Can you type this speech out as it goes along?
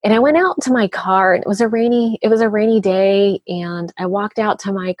And I went out to my car, and it was a rainy day, and I walked out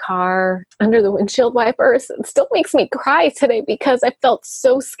to my car under the windshield wipers. It still makes me cry today because I felt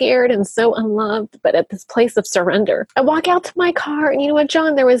so scared and so unloved, but at this place of surrender. I walk out to my car, and you know what,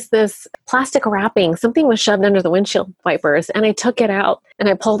 John? There was this plastic wrapping. Something was shoved under the windshield wipers, and I took it out, and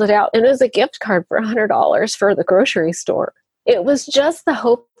I pulled it out, and it was a gift card for $100 for the grocery store. It was just the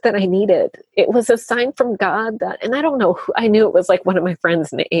hope that I needed. It was a sign from God that, and I don't know who, I knew it was like one of my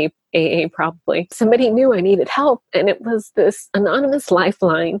friends in AA probably. Somebody knew I needed help, and it was this anonymous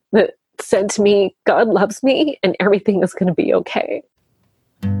lifeline that said to me, God loves me and everything is going to be okay.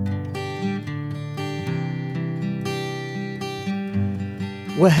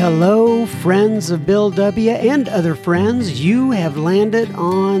 Well, hello, friends of Bill W. and other friends. You have landed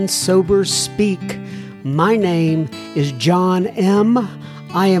on Sober Speak. My name is John M.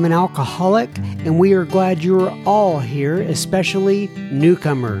 I am an alcoholic, and we are glad you are all here, especially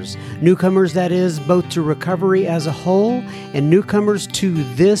newcomers. Newcomers, that is, both to recovery as a whole and newcomers to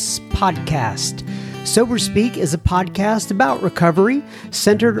this podcast. Sober Speak is a podcast about recovery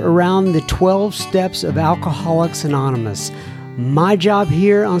centered around the 12 steps of Alcoholics Anonymous. My job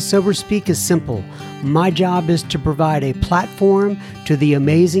here on Sober Speak is simple. My job is to provide a platform to the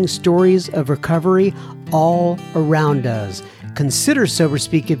amazing stories of recovery all around us. Consider Sober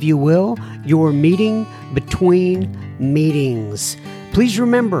Speak, if you will, your meeting between meetings. Please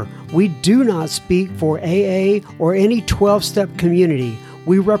remember, we do not speak for AA or any 12-step community.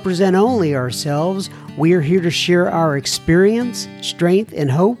 We represent only ourselves. We are here to share our experience, strength,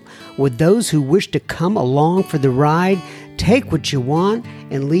 and hope with those who wish to come along for the ride. Take what you want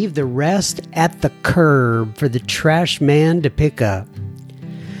and leave the rest at the curb for the trash man to pick up.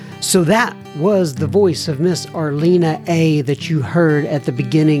 So that was the voice of Miss Arlina A. that you heard at the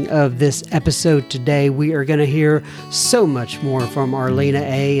beginning of this episode today. We are going to hear so much more from Arlina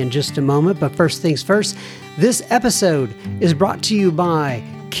A. in just a moment. But first things first, this episode is brought to you by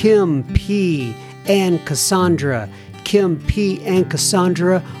Kim P. and Cassandra. Kim P. and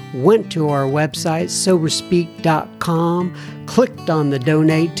Cassandra went to our website, soberspeak.com, clicked on the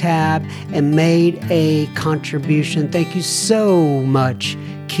donate tab, and made a contribution. Thank you so much,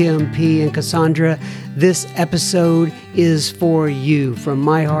 Kim P. and Cassandra. This episode is for you. From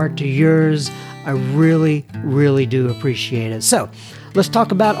my heart to yours, I really, really do appreciate it. So, let's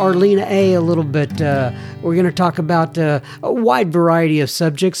talk about Arlina A. a little bit. We're going to talk about a wide variety of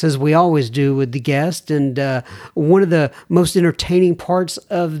subjects, as we always do with the guest. And one of the most entertaining parts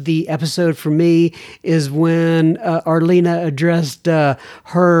of the episode for me is when Arlina addressed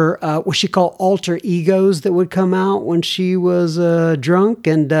her, what she called alter egos that would come out when she was drunk.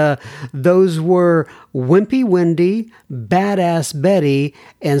 And those were Wimpy Wendy, Badass Betty,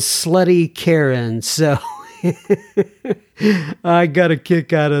 and Slutty Karen. So I got a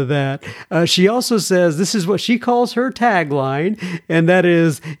kick out of that. She also says this is what she calls her tagline, and that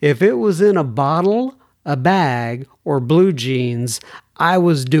is, if it was in a bottle, a bag, or blue jeans, I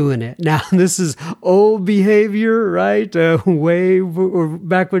was doing it. Now, this is old behavior, right? Way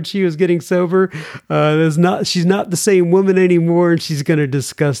back when she was getting sober. She's not the same woman anymore, and she's going to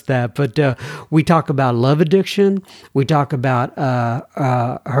discuss that. But we talk about love addiction. We talk about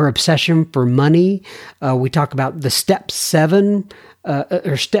her obsession for money. We talk about the step 7.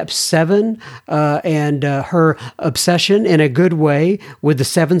 Step 7, and her obsession in a good way with the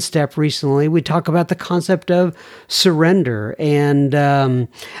 7th step recently. We talk about the concept of surrender. And, the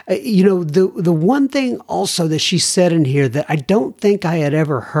one thing also that she said in here that I don't think I had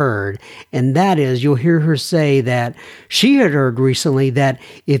ever heard, and that is, you'll hear her say that she had heard recently that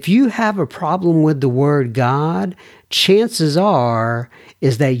if you have a problem with the word God, chances are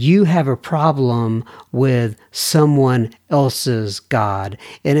is that you have a problem with someone else's God.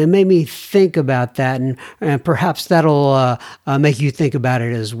 And it made me think about that, and perhaps that'll make you think about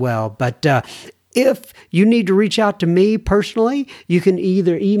it as well. But if you need to reach out to me personally, you can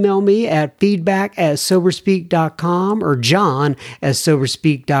either email me at feedback@soberspeak.com or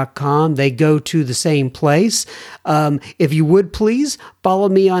john@soberspeak.com. They go to the same place. If you would please follow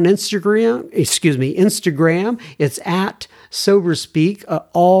me on Instagram. It's at SoberSpeak,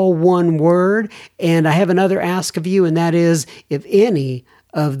 all one word. And I have another ask of you, and that is, if any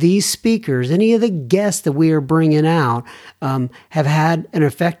of these speakers, any of the guests that we are bringing out, have had an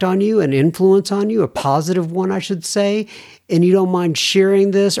effect on you, an influence on you, a positive one, I should say, and you don't mind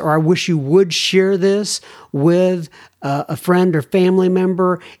sharing this, or I wish you would share this with a friend or family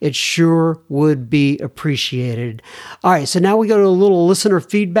member, it sure would be appreciated. All right, so now we go to a little listener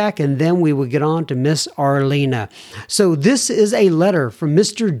feedback, and then we will get on to Miss Arlina. So this is a letter from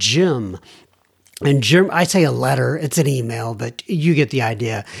Mr. Jim. And Jim, I say a letter, it's an email, but you get the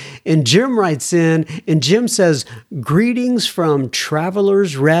idea. And Jim writes in, and Jim says, "Greetings from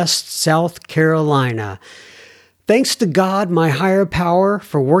Travelers Rest, South Carolina. Thanks to God, my higher power,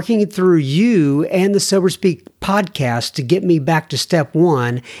 for working through you and the Sober Speak podcast to get me back to step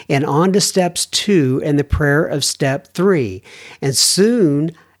 1 and on to steps 2 and the prayer of step 3.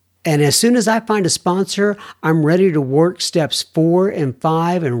 And as soon as I find a sponsor, I'm ready to work steps 4 and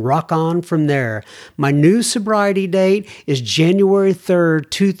 5 and rock on from there. My new sobriety date is January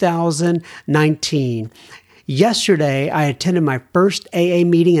 3rd, 2019. Yesterday, I attended my first AA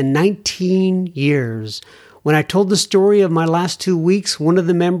meeting in 19 years. When I told the story of my last 2 weeks, one of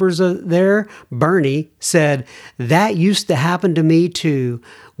the members there, Bernie, said, "That used to happen to me too.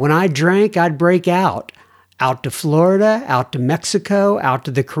 When I drank, I'd break out. Out to Florida, out to Mexico, out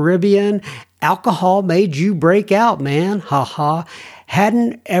to the Caribbean. Alcohol made you break out, man. Ha ha.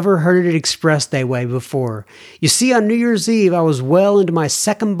 Hadn't ever heard it expressed that way before. You see, on New Year's Eve, I was well into my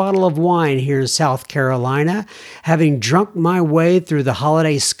second bottle of wine here in South Carolina, having drunk my way through the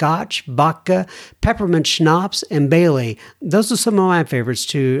holiday scotch, vodka, peppermint schnapps, and Bailey. Those are some of my favorites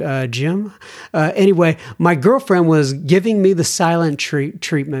too, Jim. Anyway, my girlfriend was giving me the silent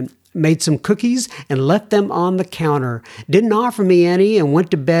treatment. Made some cookies and left them on the counter. Didn't offer me any and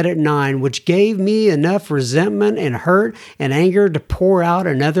went to bed at 9, which gave me enough resentment and hurt and anger to pour out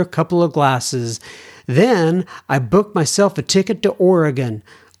another couple of glasses. Then I booked myself a ticket to Oregon,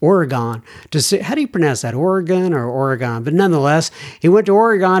 to see, how do you pronounce that? Oregon or Oregon? But nonetheless, he went to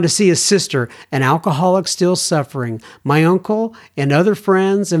Oregon to see his sister, an alcoholic still suffering, my uncle, and other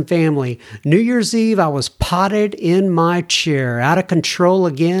friends and family. New Year's Eve, I was potted in my chair, out of control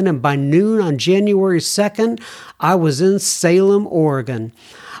again, and by noon on January 2nd, I was in Salem, Oregon.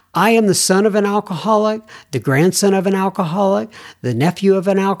 I am the son of an alcoholic, the grandson of an alcoholic, the nephew of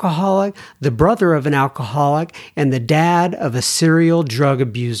an alcoholic, the brother of an alcoholic, and the dad of a serial drug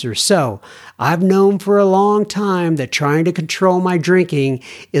abuser. So, I've known for a long time that trying to control my drinking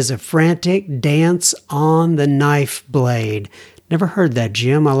is a frantic dance on the knife blade. Never heard that,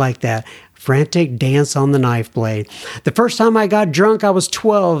 Jim. I like that. Frantic dance on the knife blade. The first time I got drunk, I was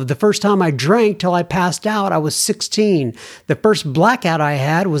 12. The first time I drank till I passed out, I was 16. The first blackout I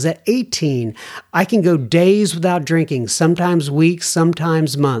had was at 18. I can go days without drinking, sometimes weeks,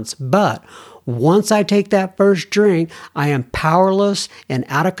 sometimes months. But once I take that first drink, I am powerless and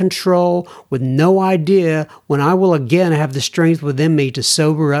out of control with no idea when I will again have the strength within me to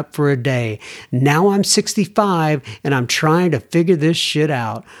sober up for a day. Now I'm 65 and I'm trying to figure this shit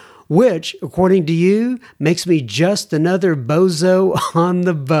out. Which, according to you, makes me just another bozo on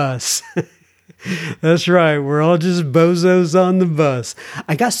the bus. That's right. We're all just bozos on the bus.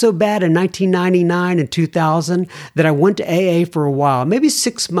 I got so bad in 1999 and 2000 that I went to AA for a while, maybe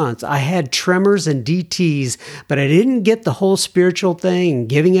 6 months. I had tremors and DTs, but I didn't get the whole spiritual thing,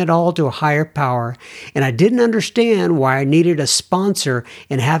 giving it all to a higher power. And I didn't understand why I needed a sponsor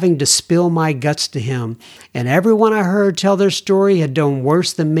and having to spill my guts to him. And everyone I heard tell their story had done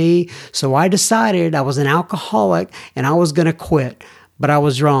worse than me, so I decided I was an alcoholic and I was going to quit. But I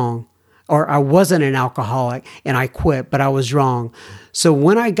was wrong. Or I wasn't an alcoholic and I quit, but I was wrong. So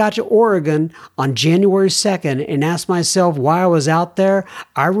when I got to Oregon on January 2nd and asked myself why I was out there,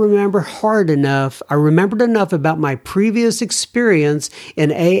 I remembered enough about my previous experience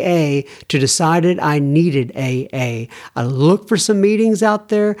in AA to decide I needed AA. I looked for some meetings out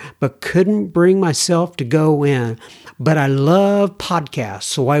there, but couldn't bring myself to go in. But I love podcasts,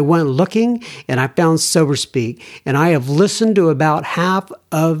 so I went looking and I found Sober Speak, and I have listened to about half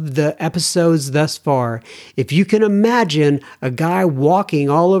of the episodes thus far. If you can imagine a guy walking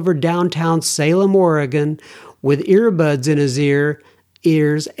all over downtown Salem, Oregon, with earbuds in his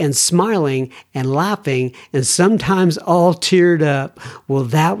ears and smiling and laughing and sometimes all teared up. Well,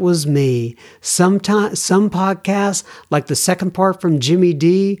 that was me. Some podcasts, like the second part from Jimmy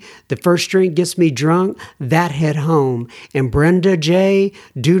D, The First Drink Gets Me Drunk, that hit home. And Brenda J,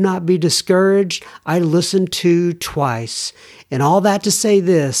 Do Not Be Discouraged, I listened to twice. And all that to say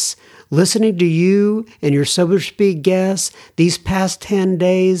this, listening to you and your Sober Speak guests these past 10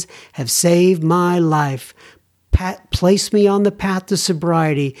 days have saved my life. Place me on the path to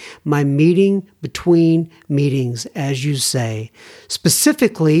sobriety, my meeting between meetings, as you say.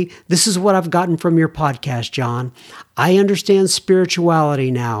 Specifically, this is what I've gotten from your podcast, John. I understand spirituality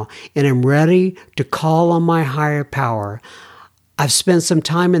now, and I'm ready to call on my higher power. I've spent some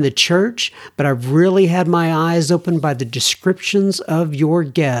time in the church, but I've really had my eyes opened by the descriptions of your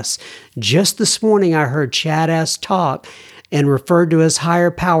guests. Just this morning, I heard Chad S. talk, and referred to his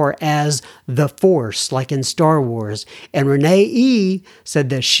higher power as the Force, like in Star Wars. And Renee E. said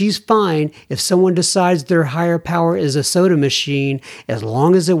that she's fine if someone decides their higher power is a soda machine, as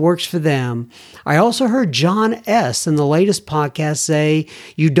long as it works for them. I also heard John S. in the latest podcast say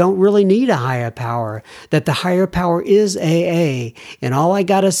you don't really need a higher power, that the higher power is AA. And all I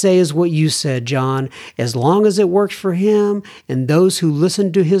gotta say is what you said, John. As long as it works for him and those who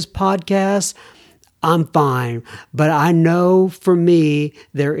listen to his podcast, I'm fine. But I know for me,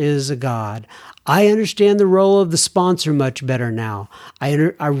 there is a God. I understand the role of the sponsor much better now. I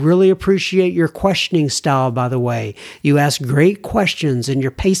really appreciate your questioning style, by the way. You ask great questions and your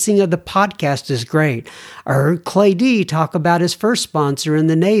pacing of the podcast is great. I heard Clay D talk about his first sponsor in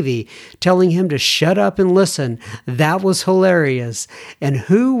the Navy, telling him to shut up and listen. That was hilarious. And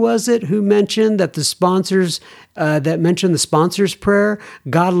who was it who mentioned that the sponsors prayer?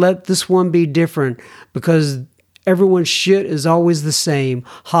 God, let this one be different, because everyone's shit is always the same.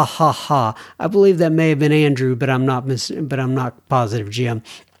 Ha ha ha. I believe that may have been Andrew, but I'm not positive, Jim.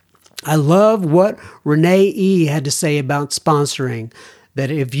 I love what Renee E had to say about sponsoring. That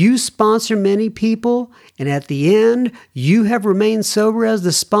if you sponsor many people and at the end you have remained sober as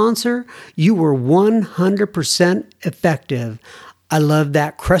the sponsor, you were 100% effective. I love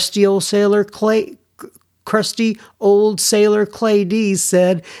that crusty old sailor Clay D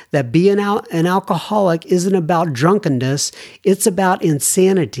said that being an alcoholic isn't about drunkenness, it's about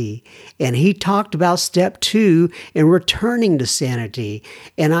insanity. And he talked about step 2 in returning to sanity.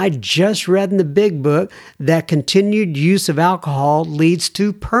 And I just read in the big book that continued use of alcohol leads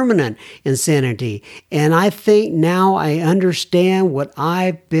to permanent insanity. And I think now I understand what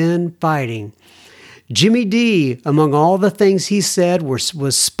I've been fighting. Jimmy D, among all the things he said,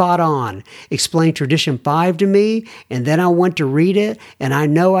 was spot on. Explained Tradition 5 to me, and then I went to read it, and I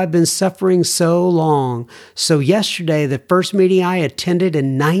know I've been suffering so long. So yesterday, the first meeting I attended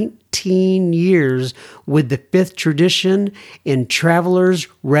in 19 years with the 5th Tradition in Travelers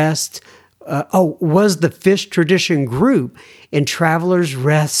Rest, was the 5th Tradition group in Travelers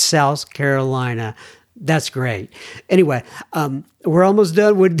Rest, South Carolina. That's great. Anyway, we're almost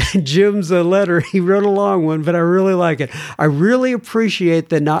done with Jim's letter. He wrote a long one, but I really like it. I really appreciate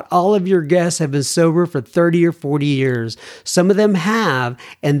that not all of your guests have been sober for 30 or 40 years. Some of them have,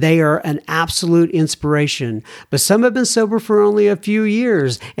 and they are an absolute inspiration. But some have been sober for only a few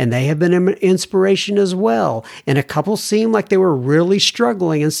years, and they have been an inspiration as well. And a couple seem like they were really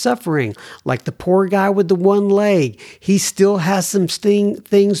struggling and suffering, like the poor guy with the one leg. He still has some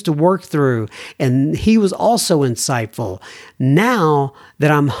things to work through, and he was also insightful. Now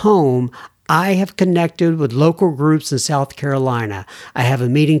that I'm home, I have connected with local groups in South Carolina. I have a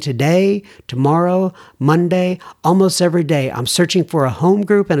meeting today, tomorrow, Monday, almost every day. I'm searching for a home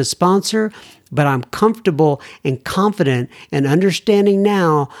group and a sponsor, but I'm comfortable and confident and understanding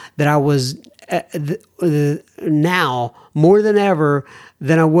now that I was now more than ever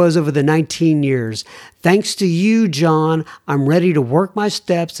than I was over the 19 years. Thanks to you, John, I'm ready to work my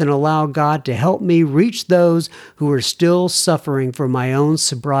steps and allow God to help me reach those who are still suffering from my own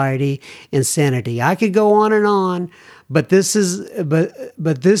sobriety and sanity. I could go on, but this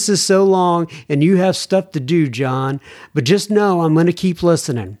is so long, and you have stuff to do, John. But just know I'm going to keep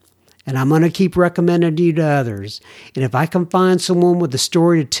listening. And I'm going to keep recommending you to others. And if I can find someone with a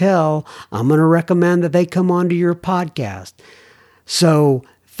story to tell, I'm going to recommend that they come onto your podcast. So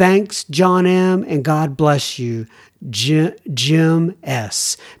thanks, John M., and God bless you, Jim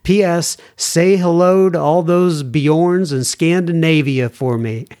S. P.S. Say hello to all those Bjorns in Scandinavia for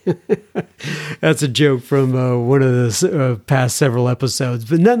me. That's a joke from one of the past several episodes.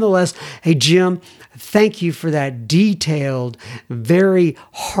 But nonetheless, hey, Jim, thank you for that detailed, very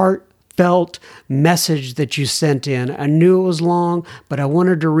heartfelt message that you sent in. I knew it was long, but I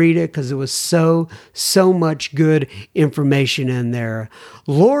wanted to read it because it was so much good information in there.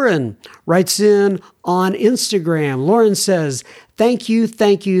 Lauren writes in on Instagram. Lauren says, thank you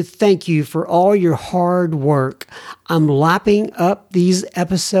for all your hard work. I'm lapping up these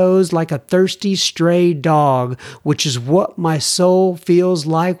episodes like a thirsty stray dog, which is what my soul feels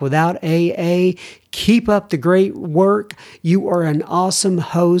like without AA. Keep up the great work. You are an awesome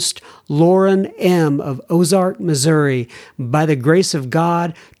host. Lauren M. of Ozark, Missouri. By the grace of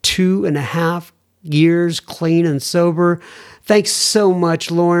God, 2.5 years clean and sober. Thanks so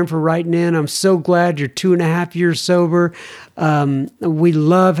much, Lauren, for writing in. I'm so glad you're 2.5 years sober. We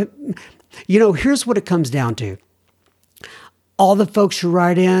love it. Here's what it comes down to. All the folks who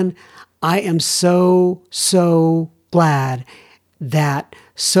write in, I am so glad that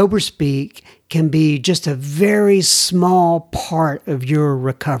Sober Speak can be just a very small part of your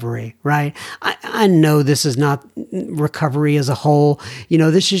recovery, right? I know this is not recovery as a whole.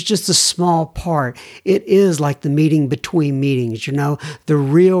 This is just a small part. It is like the meeting between meetings. The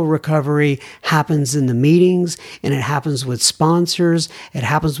real recovery happens in the meetings, and it happens with sponsors. It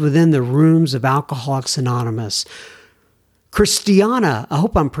happens within the rooms of Alcoholics Anonymous. Christiana, I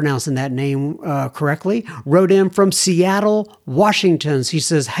hope I'm pronouncing that name correctly, wrote in from Seattle, Washington. She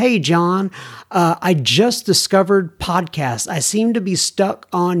says, "Hey, John, I just discovered podcasts. I seem to be stuck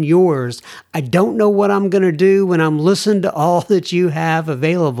on yours. I don't know what I'm going to do when I'm listening to all that you have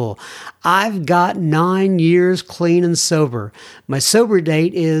available. I've got 9 years clean and sober. My sober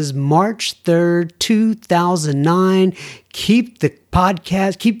date is March 3rd, 2009. Keep the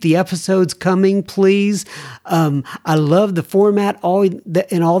podcast, keep the episodes coming, please. I love the format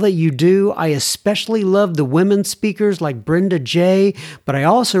and all that you do. I especially love the women speakers like Brenda J., but I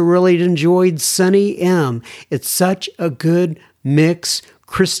also really enjoyed Sunny M. It's such a good mix."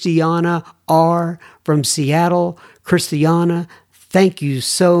 Christiana R. from Seattle. Christiana, thank you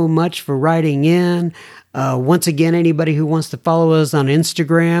so much for writing in. Once again, anybody who wants to follow us on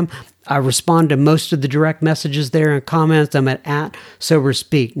Instagram, I respond to most of the direct messages there and comments. I'm at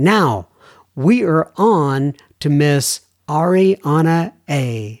 @SoberSpeak. Now, we are on to Miss Arlina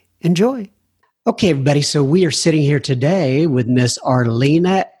A. Enjoy. Okay, everybody. So we are sitting here today with Miss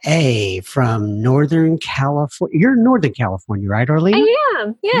Arlina A. from Northern California. You're in Northern California, right, Arlina? I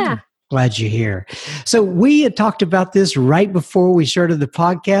am. Yeah. Glad you're here. So we had talked about this right before we started the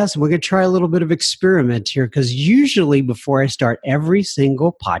podcast. We're going to try a little bit of experiment here, because usually before I start every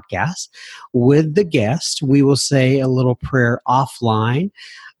single podcast with the guest, we will say a little prayer offline.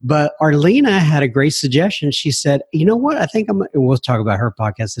 But Arlina had a great suggestion. She said, "You know what? I think we'll talk about her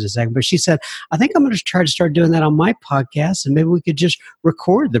podcast in a second, but she said, I think I'm going to try to start doing that on my podcast, and maybe we could just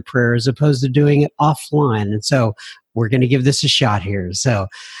record the prayer as opposed to doing it offline." And so we're going to give this a shot here. So,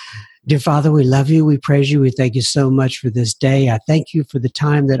 dear Father, we love you. We praise you. We thank you so much for this day. I thank you for the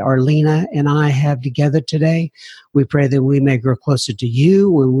time that Arlina and I have together today. We pray that we may grow closer to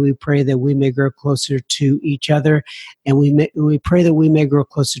you, and we pray that we may grow closer to each other, and we pray that we may grow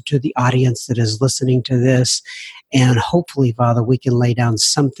closer to the audience that is listening to this. And hopefully, Father, we can lay down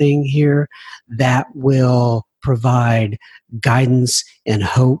something here that will provide guidance and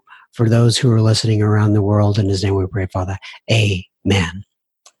hope for those who are listening around the world. In His name we pray, Father. Amen.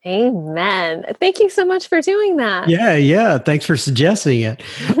 Amen. Thank you so much for doing that. Yeah. Thanks for suggesting it.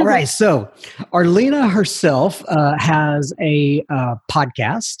 All right. So Arlina herself has a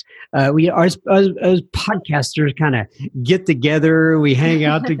podcast. We as podcasters kind of get together, we hang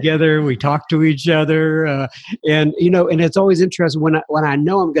out together, we talk to each other, and it's always interesting when I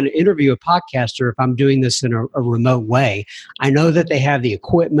know I'm going to interview a podcaster. If I'm doing this in a remote way, I know that they have the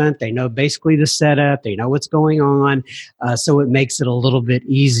equipment, they know basically the setup, they know what's going on, so it makes it a little bit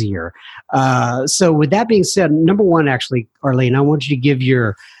easier. So with that being said, number one, actually, Arlina, I want you to give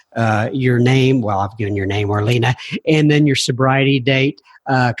your name. Well, I've given your name, Arlina, and then your sobriety date.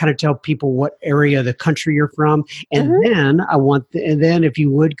 Kind of tell people what area of the country you're from, and then then if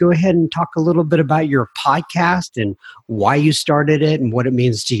you would go ahead and talk a little bit about your podcast and why you started it and what it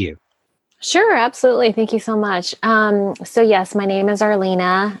means to you. Sure, absolutely. Thank you so much. So yes, my name is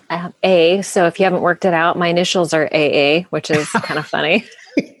Arlina A. So if you haven't worked it out, my initials are AA, which is kind of funny.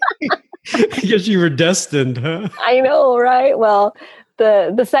 I guess you were destined, huh? I know, right? Well,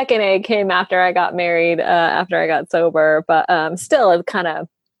 the second A came after I got married, after I got sober, but still, it kind of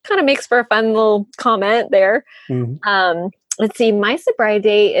makes for a fun little comment there. Mm-hmm. Let's see, my sobriety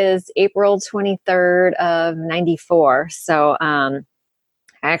date is April 23rd of 94. So I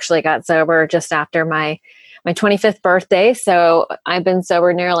actually got sober just after my 25th birthday. So I've been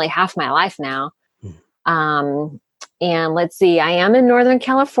sober nearly half my life now. Mm. And let's see, I am in Northern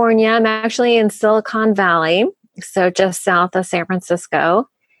California. I'm actually in Silicon Valley, so just south of San Francisco.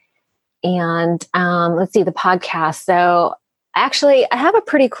 And let's see, the podcast. So actually, I have a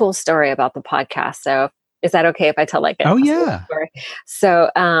pretty cool story about the podcast. So is that okay if I tell Oh, yeah. Story?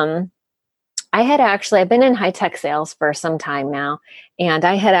 So I've been in high-tech sales for some time now, and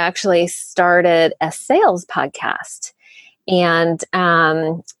I had actually started a sales podcast. And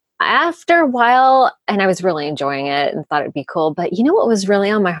after a while, and I was really enjoying it and thought it'd be cool, but you know what was really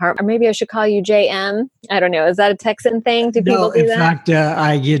on my heart? Or maybe I should call you JM. I don't know. Is that a Texan thing? Do people do that? In fact,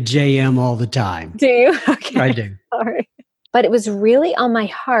 I get JM all the time. Do you? Okay. I do. All right. But it was really on my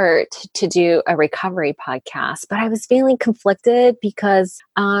heart to do a recovery podcast, but I was feeling conflicted because,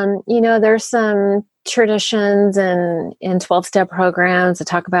 there's some traditions and in 12-step programs that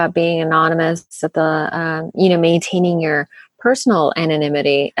talk about being anonymous at the, maintaining your personal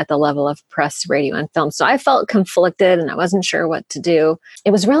anonymity at the level of press, radio, and film. So I felt conflicted and I wasn't sure what to do. It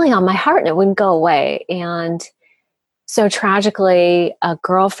was really on my heart and it wouldn't go away. And So tragically, a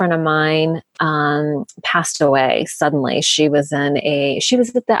girlfriend of mine passed away suddenly. She was I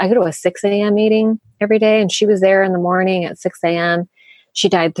go to a 6 a.m. meeting every day, and she was there in the morning at 6 a.m. She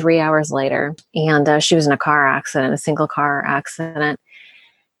died 3 hours later, and she was in a single car accident.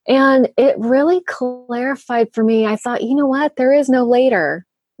 And it really clarified for me. I thought, you know what? There is no later,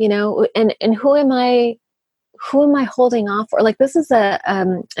 and who am I holding off for? Like, this is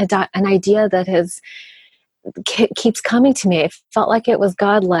an idea that keeps coming to me. It felt like it was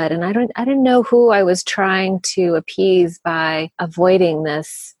God led, and I didn't know who I was trying to appease by avoiding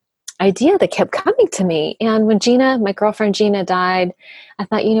this idea that kept coming to me. And when my girlfriend Gina died, I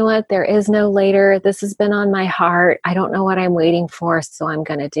thought, you know what? There is no later. This has been on my heart. I don't know what I'm waiting for, so I'm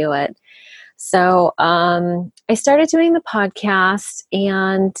going to do it. So I started doing the podcast,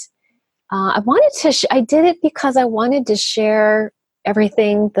 and I did it because I wanted to share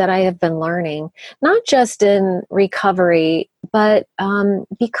everything that I have been learning, not just in recovery, but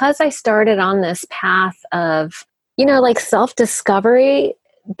because I started on this path of, like self-discovery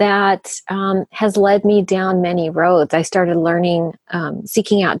that has led me down many roads. I started learning,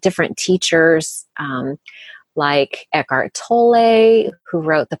 seeking out different teachers, like Eckhart Tolle, who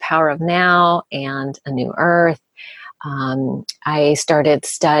wrote The Power of Now and A New Earth. I started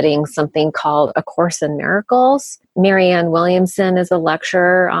studying something called A Course in Miracles. Marianne Williamson is a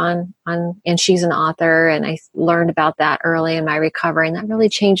lecturer and she's an author, and I learned about that early in my recovery, and that really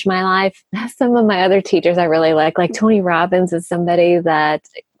changed my life. Some of my other teachers I really like Tony Robbins is somebody that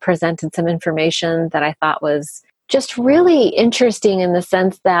presented some information that I thought was just really interesting, in the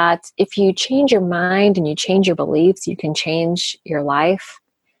sense that if you change your mind and you change your beliefs, you can change your life.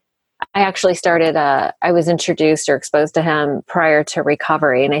 I actually I was introduced or exposed to him prior to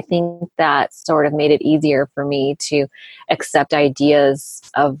recovery. And I think that sort of made it easier for me to accept ideas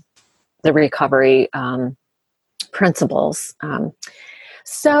of the recovery principles.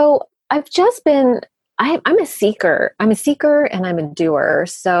 So I'm a seeker. I'm a seeker and I'm a doer.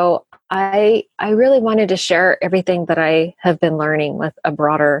 So I really wanted to share everything that I have been learning with a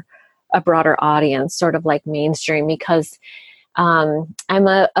broader audience, sort of like mainstream, because I'm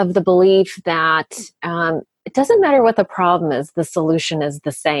of the belief that it doesn't matter what the problem is, the solution is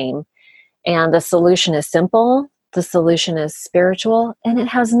the same. And the solution is simple, the solution is spiritual, and it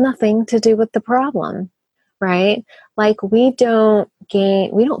has nothing to do with the problem, right? Like, we don't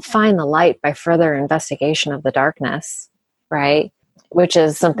find the light by further investigation of the darkness, right? Which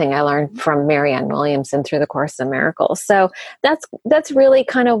is something I learned from Marianne Williamson through the Course in Miracles. So that's really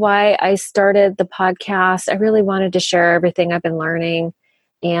kind of why I started the podcast. I really wanted to share everything I've been learning.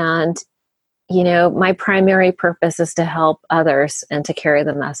 And, my primary purpose is to help others and to carry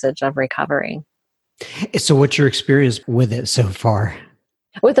the message of recovery. So what's your experience with it so far?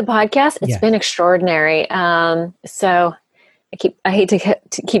 With the podcast, it's been extraordinary. So I hate to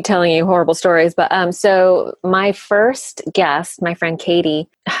keep telling you horrible stories, but so my first guest, my friend Katie,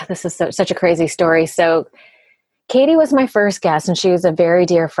 this is such a crazy story. So Katie was my first guest, and she was a very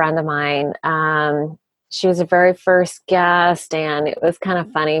dear friend of mine. She was the very first guest, and it was kind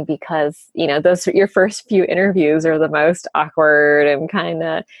of funny because, your first few interviews are the most awkward, and kind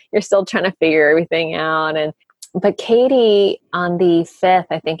of, you're still trying to figure everything out. But Katie, on the 5th,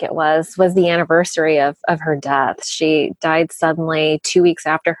 I think it was the anniversary of her death. She died suddenly 2 weeks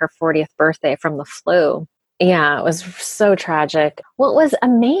after her 40th birthday from the flu. Yeah, it was so tragic. What was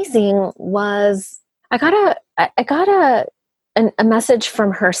amazing was I got a message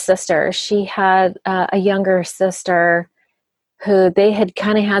from her sister. She had a younger sister who they had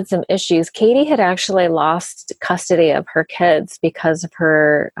kind of had some issues. Katie had actually lost custody of her kids because of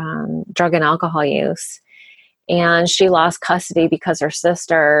her drug and alcohol use. And she lost custody because her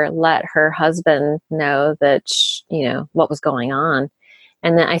sister let her husband know that, what was going on.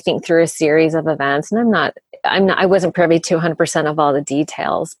 And then I think through a series of events, and I wasn't privy to 100% of all the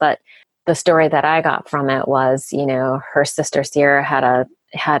details, but the story that I got from it was, her sister Sierra had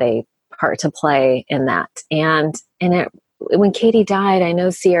a part to play in that. And when Katie died, I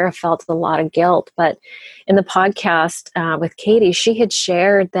know Sierra felt a lot of guilt, but in the podcast with Katie, she had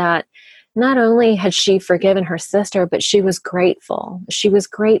shared that not only had she forgiven her sister, but she was grateful. She was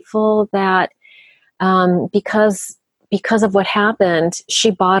grateful that because of what happened, she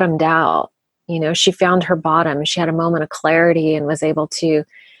bottomed out. She found her bottom. She had a moment of clarity and was able to,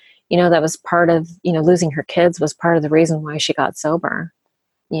 that was part of, losing her kids was part of the reason why she got sober,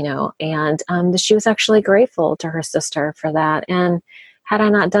 and she was actually grateful to her sister for that. And had I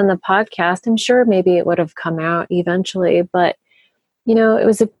not done the podcast, I'm sure maybe it would have come out eventually, but it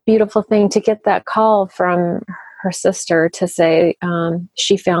was a beautiful thing to get that call from her sister to say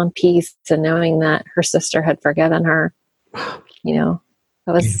she found peace in knowing that her sister had forgiven her. You know,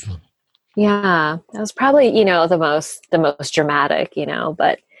 that was, Beautiful. yeah, that was probably, the most dramatic,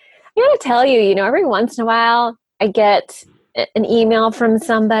 but I gotta tell you, every once in a while I get an email from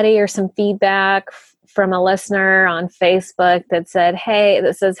somebody or some feedback from a listener on Facebook that says, hey,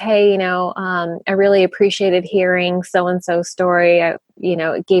 I really appreciated hearing so-and-so story.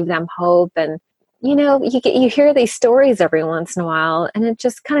 It gave them hope. And, you hear these stories every once in a while, and it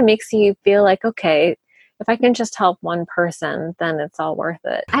just kind of makes you feel like, okay, if I can just help one person, then it's all worth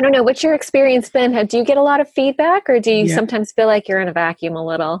it. I don't know. What's your experience been? Do you get a lot of feedback, or do you Yeah. sometimes feel like you're in a vacuum a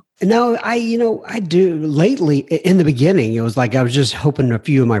little? No, I do. Lately, in the beginning, it was like I was just hoping a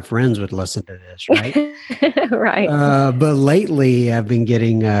few of my friends would listen to this, right? Right. But lately, I've been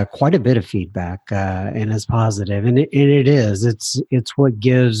getting quite a bit of feedback, and it's positive, and it is. It's what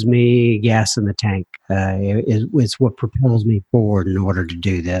gives me gas in the tank. It's what propels me forward in order to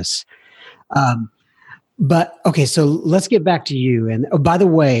do this. Um, but okay, so let's get back to you. And oh, by the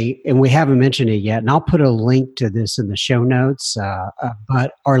way, and we haven't mentioned it yet, and I'll put a link to this in the show notes.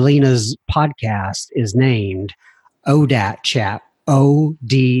 But Arlina's podcast is named ODAT Chat,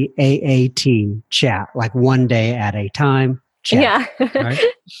 ODAAT Chat, like one day at a time chat. Yeah. Right?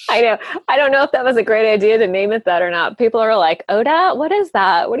 I know. I don't know if that was a great idea to name it that or not. People are like, ODA, what is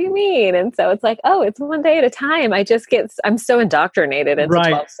that? What do you mean? And so it's like, oh, it's one day at a time. I'm so indoctrinated into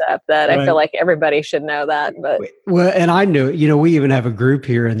Right. 12-step that I feel like everybody should know that. But Well, and I knew, we even have a group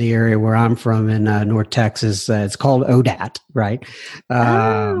here in the area where I'm from in North Texas. It's called ODAT, right?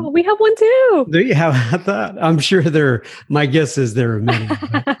 we have one too. Do you have that? I'm sure my guess is there are many.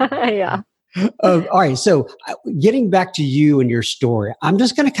 Yeah. All right. So getting back to you and your story, I'm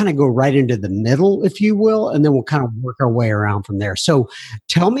just going to kind of go right into the middle, if you will, and then we'll kind of work our way around from there. So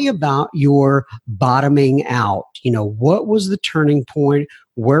tell me about your bottoming out. What was the turning point?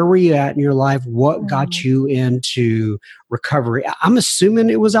 Where were you at in your life? What got you into recovery? I'm assuming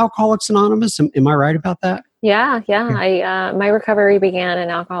it was Alcoholics Anonymous. Am I right about that? Yeah. Okay. My recovery began in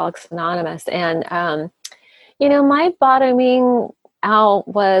Alcoholics Anonymous, and my bottoming out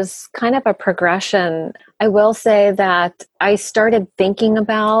was kind of a progression. I will say that I started thinking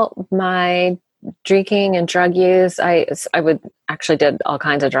about my drinking and drug use. I would actually did all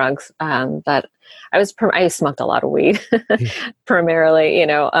kinds of drugs, but I smoked a lot of weed primarily.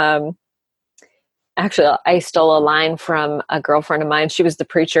 Actually, I stole a line from a girlfriend of mine. She was the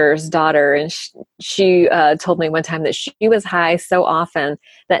preacher's daughter, and she told me one time that she was high so often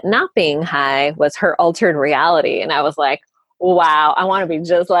that not being high was her altered reality. And I was like, wow, I want to be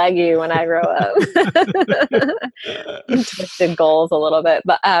just like you when I grow up. Twisted goals a little bit.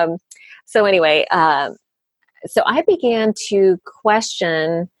 But so anyway, so I began to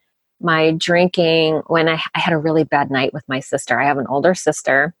question my drinking when I had a really bad night with my sister. I have an older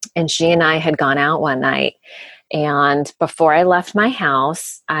sister, and she and I had gone out one night. And before I left my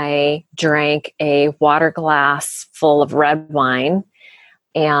house, I drank a water glass full of red wine,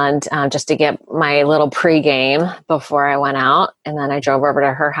 and just to get my little pregame before I went out. And then I drove over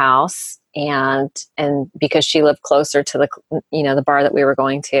to her house, and because she lived closer to the bar that we were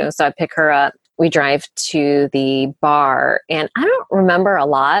going to, so I pick her up. We drive to the bar, and I don't remember a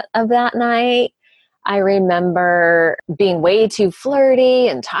lot of that night. I remember being way too flirty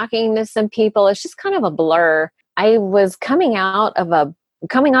and talking to some people. It's just kind of a blur. I was coming off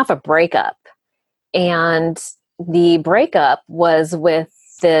a breakup, and the breakup was with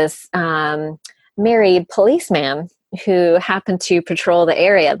this married policeman who happened to patrol the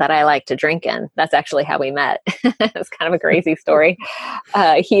area that I like to drink in. That's actually how we met. It's kind of a crazy story.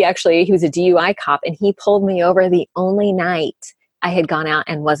 He was a DUI cop, and he pulled me over the only night I had gone out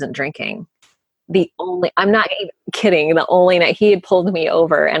and wasn't drinking. I'm not even kidding, the only night he had pulled me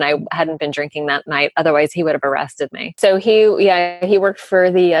over and I hadn't been drinking that night. Otherwise he would have arrested me. So he worked for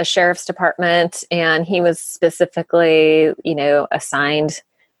the sheriff's department, and he was specifically, assigned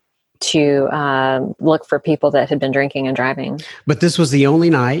to look for people that had been drinking and driving. But this was the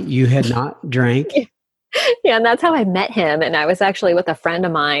only night you had not drank. Yeah, and that's how I met him. And I was actually with a friend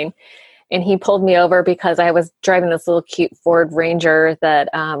of mine, and he pulled me over because I was driving this little cute Ford Ranger that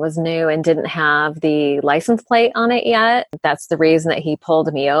was new and didn't have the license plate on it yet. That's the reason that he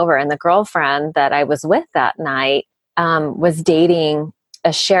pulled me over. And the girlfriend that I was with that night was dating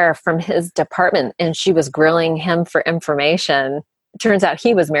a sheriff from his department, and she was grilling him for information. Turns out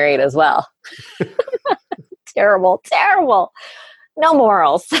he was married as well. Terrible. No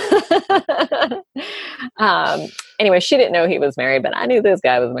morals. Anyway, she didn't know he was married, but I knew this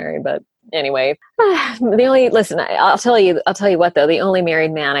guy was married. But anyway, I'll tell you what though, the only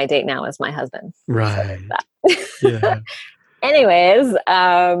married man I date now is my husband. Right. So yeah. Anyways,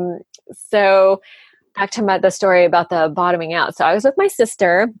 so back to the story about the bottoming out. So I was with my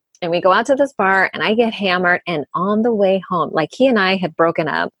sister and we go out to this bar and I get hammered. And on the way home, like he and I had broken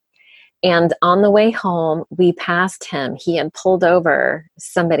up. And on the way home, we passed him. He had pulled over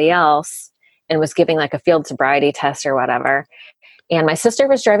somebody else and was giving like a field sobriety test or whatever. And my sister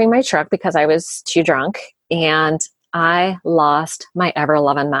was driving my truck because I was too drunk. And I lost my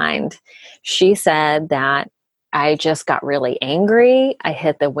ever-loving mind. She said that I just got really angry. I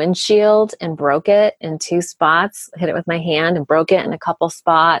hit the windshield and broke it in 2 spots, hit it with my hand and broke it in a couple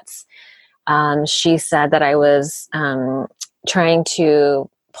spots. She said that I was trying to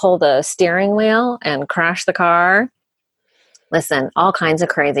pull the steering wheel and crash the car. Listen, all kinds of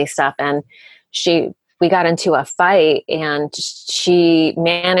crazy stuff. And we got into a fight and she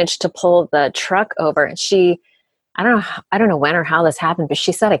managed to pull the truck over. And I don't know when or how this happened, but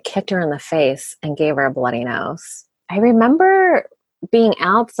she said I kicked her in the face and gave her a bloody nose. I remember being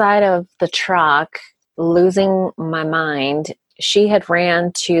outside of the truck, losing my mind. She had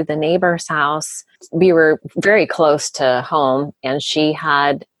ran to the neighbor's house. We were very close to home, and she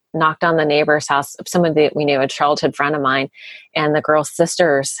had knocked on the neighbor's house. Someone that we knew, a childhood friend of mine, and the girl's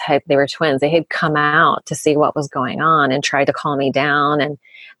sisters they were twins. They had come out to see what was going on and tried to calm me down. And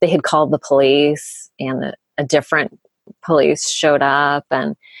they had called the police, and a different police showed up,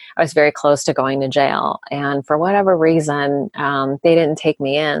 and I was very close to going to jail. And for whatever reason, they didn't take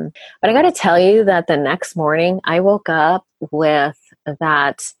me in. But I got to tell you that the next morning I woke up with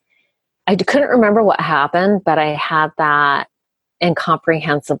that. I couldn't remember what happened, but I had that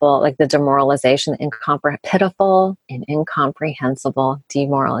incomprehensible, like the demoralization, pitiful and incomprehensible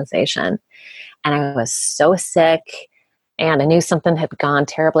demoralization. And I was so sick, and I knew something had gone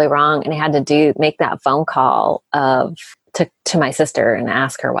terribly wrong, and I had to make that phone call to my sister and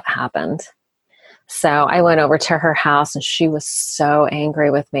ask her what happened. So I went over to her house, and she was so angry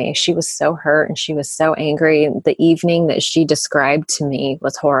with me. She was so hurt, and she was so angry. The evening that she described to me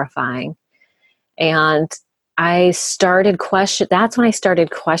was horrifying. And that's when I started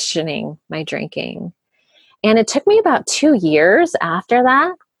questioning my drinking. And it took me about 2 years after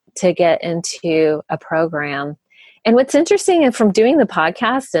that to get into a program. And what's interesting, and from doing the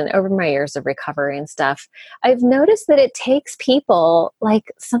podcast and over my years of recovery and stuff, I've noticed that it takes people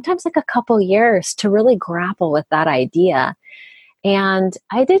sometimes a couple years to really grapple with that idea. And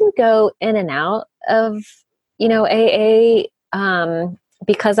I didn't go in and out of, AA,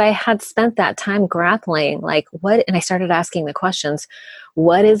 because I had spent that time grappling, and I started asking the questions.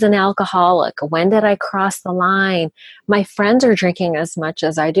 What is an alcoholic? When did I cross the line? My friends are drinking as much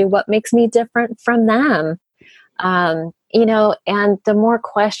as I do. What makes me different from them? And the more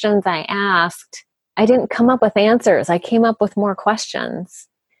questions I asked, I didn't come up with answers. I came up with more questions.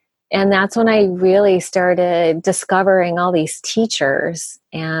 And that's when I really started discovering all these teachers.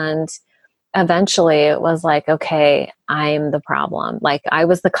 And eventually it was like, okay, I'm the problem. I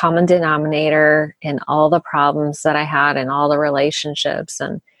was the common denominator in all the problems that I had in all the relationships.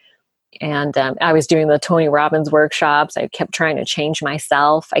 And I was doing the Tony Robbins workshops. I kept trying to change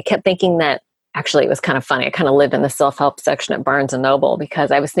myself. I kept thinking that, actually, it was kind of funny. I kind of lived in the self-help section at Barnes & Noble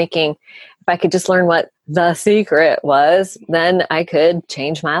because I was thinking if I could just learn what the secret was, then I could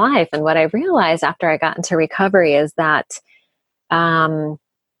change my life. And what I realized after I got into recovery is that I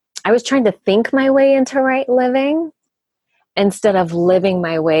was trying to think my way into right living instead of living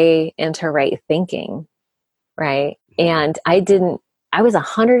my way into right thinking, right? And I was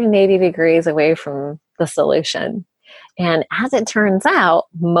 180 degrees away from the solution. And as it turns out,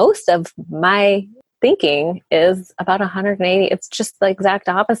 most of my thinking is about 180. It's just the exact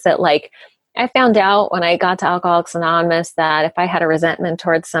opposite. I found out when I got to Alcoholics Anonymous that if I had a resentment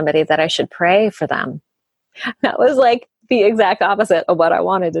towards somebody, that I should pray for them. That was the exact opposite of what I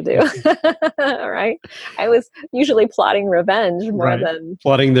wanted to do. Right? I was usually plotting revenge more than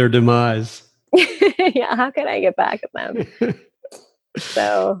plotting their demise. Yeah, how can I get back at them?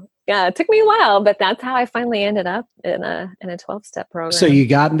 So yeah, it took me a while, but that's how I finally ended up in a 12-step program. So you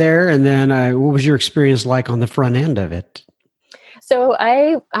got there, and then what was your experience like on the front end of it? So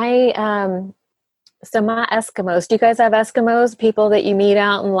so my Eskimos, do you guys have Eskimos, people that you meet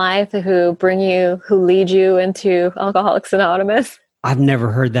out in life who lead you into Alcoholics Anonymous? I've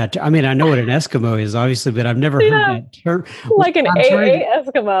never heard that. I mean, I know what an Eskimo is, obviously, but I've never heard that term. Like an AA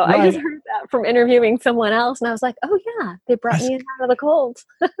Eskimo. Right. I just heard that from interviewing someone else, and I was like, oh, yeah, they brought me in out of the cold.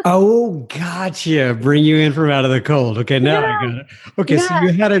 Oh, gotcha. Bring you in from out of the cold. Okay, now I got it. Okay, so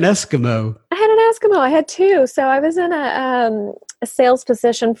you had an Eskimo. I had an Eskimo. I had 2. So I was in a sales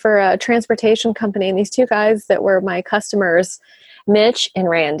position for a transportation company, and these 2 guys that were my customers, Mitch and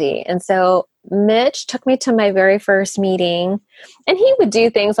Randy. And so Mitch took me to my very first meeting, and he would do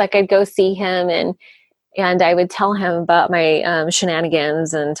things like I'd go see him, and And I would tell him about my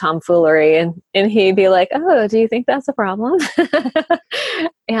shenanigans and tomfoolery, and he'd be like, "Oh, do you think that's a problem?"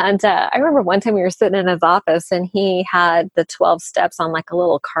 And I remember one time we were sitting in his office, and he had the 12 steps on like a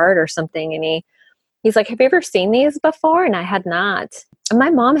little card or something, and he's like, "Have you ever seen these before?" And I had not. And my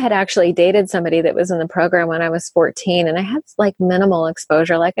mom had actually dated somebody that was in the program when I was 14, and I had like minimal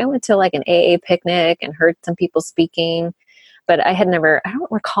exposure. Like I went to like an AA picnic and heard some people speaking, but I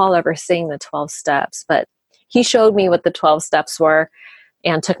don't recall ever seeing the 12 steps, but he showed me what the 12 steps were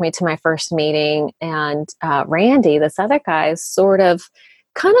and took me to my first meeting. And Randy, this other guy, sort of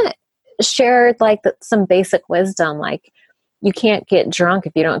kind of shared like some basic wisdom, like you can't get drunk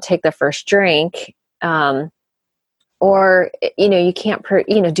if you don't take the first drink. Or, you can't,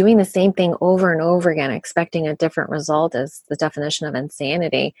 doing the same thing over and over again, expecting a different result is the definition of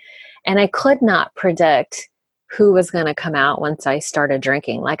insanity. And I could not predict who was going to come out once I started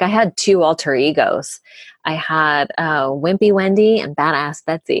drinking. Like I had two alter egos. I had Wimpy Wendy and Badass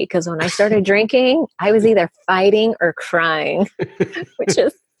Betsy, because when I started drinking, I was either fighting or crying, which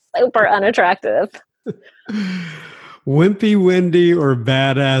is super unattractive. Wimpy Wendy or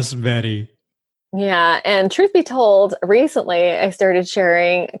Badass Betty? Yeah. And truth be told, recently I started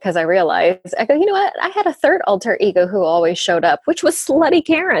sharing because I realized, I go, you know what? I had a third alter ego who always showed up, which was Slutty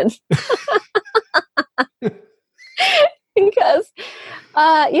Karen. Because,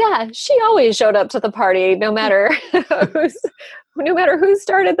 she always showed up to the party, no matter who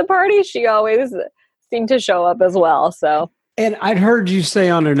started the party, she always seemed to show up as well. So. And I'd heard you say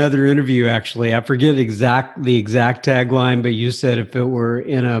on another interview, actually, I forget the exact tagline, but you said if it were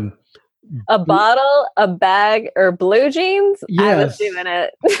in a bottle, a bag, or blue jeans, yes. I was doing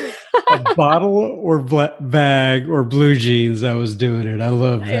it. A bottle or bag or blue jeans, I was doing it. I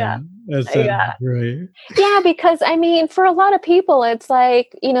love that. Yeah. That's great. Yeah, because for a lot of people, it's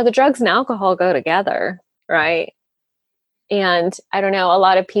like, the drugs and alcohol go together, right? And I don't know, a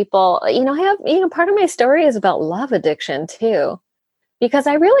lot of people, part of my story is about love addiction too, because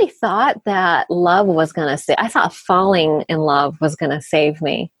I really thought that love was going to I thought falling in love was going to save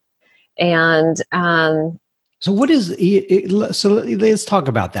me. And so what is it? So let's talk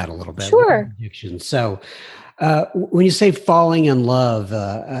about that a little bit. Sure. Addiction. So when you say falling in love,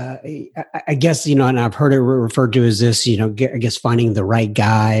 I guess, and I've heard it referred to as this, I guess finding the right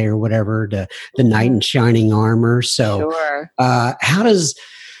guy or whatever, the knight in shining armor. So sure. How does,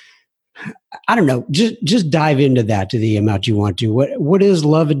 I don't know, just dive into that to the amount you want to. What is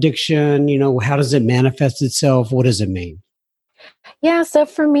love addiction? How does it manifest itself? What does it mean? Yeah. So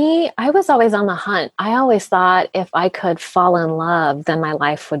for me, I was always on the hunt. I always thought if I could fall in love, then my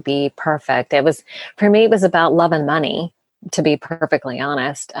life would be perfect. For me, it was about love and money, to be perfectly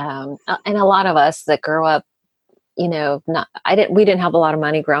honest. And a lot of us that grew up, we didn't have a lot of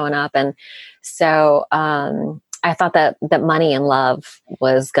money growing up. And so, I thought that money and love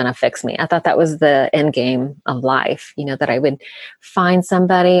was going to fix me. I thought that was the end game of life, that I would find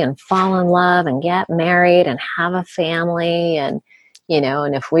somebody and fall in love and get married and have a family. And,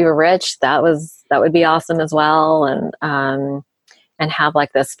 and if we were rich, that would be awesome as well. And have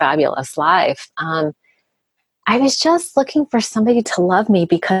like this fabulous life. I was just looking for somebody to love me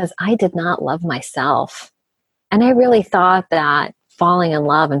because I did not love myself. And I really thought that falling in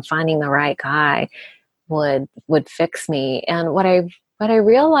love and finding the right guy would fix me. And what I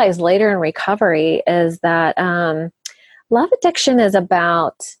realized later in recovery is that love addiction is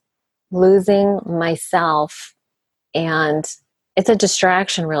about losing myself, and it's a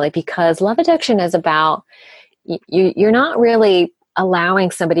distraction really, because love addiction is about you're not really allowing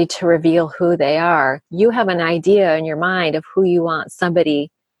somebody to reveal who they are. You have an idea in your mind of who you want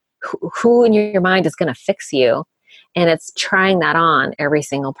somebody who in your mind is going to fix you. And it's trying that on every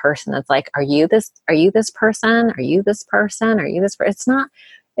single person. It's like, are you this person? Are you this person? Are you this person?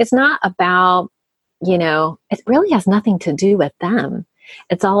 It's not about, it really has nothing to do with them.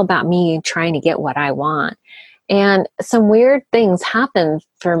 It's all about me trying to get what I want. And some weird things happen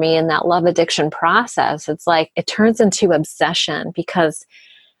for me in that love addiction process. It's like, it turns into obsession because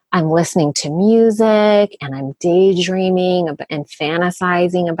I'm listening to music and I'm daydreaming and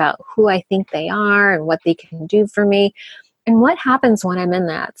fantasizing about who I think they are and what they can do for me. And what happens when I'm in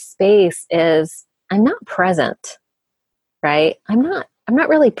that space is I'm not present, right? I'm not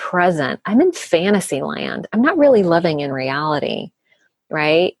really present. I'm in fantasy land. I'm not really living in reality,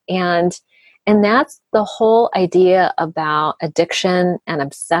 right? And that's the whole idea about addiction and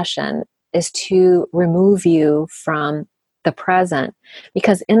obsession, is to remove you from the present,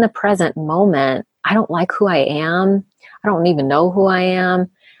 because in the present moment, I don't like who I am. I don't even know who I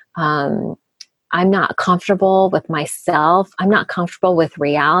am. I'm not comfortable with myself. I'm not comfortable with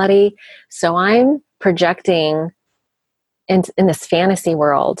reality. So I'm projecting in this fantasy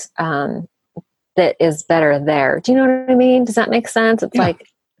world that is better there. Do you know what I mean? Does that make sense? It's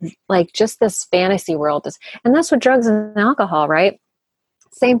like just this fantasy world and that's what drugs and alcohol, right?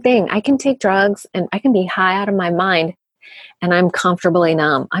 Same thing. I can take drugs and I can be high out of my mind and I'm comfortably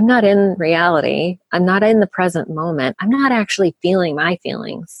numb. I'm not in reality. I'm not in the present moment. I'm not actually feeling my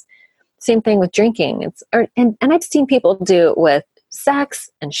feelings. Same thing with drinking. And I've seen people do it with sex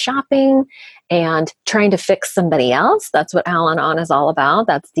and shopping and trying to fix somebody else. That's what Al-Anon is all about.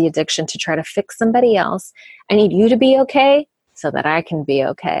 That's the addiction, to try to fix somebody else. I need you to be okay so that I can be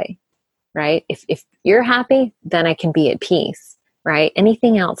okay, right? If you're happy, then I can be at peace, right?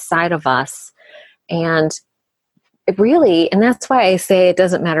 Anything outside of us. And it really, and that's why I say it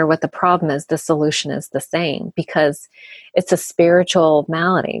doesn't matter what the problem is, the solution is the same, because it's a spiritual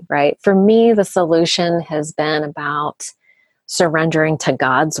malady, right? For me, the solution has been about surrendering to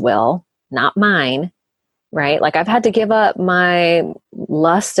God's will, not mine, right? Like I've had to give up my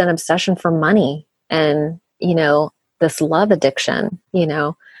lust and obsession for money and, this love addiction,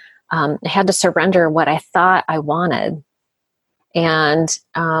 I had to surrender what I thought I wanted. And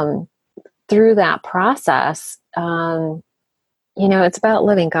through that process, it's about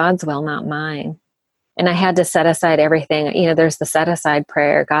living God's will, not mine. And I had to set aside everything. There's the set aside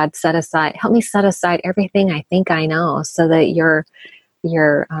prayer. God, help me set aside everything I think I know so that your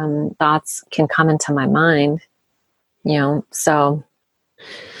thoughts can come into my mind,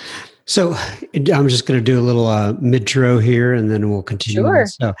 So I'm just going to do a little midtro here, and then we'll continue. Sure.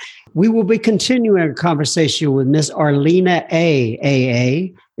 So we will be continuing a conversation with Miss Arlina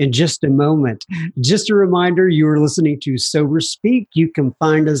AA in just a moment. Just a reminder, you are listening to Sober Speak. You can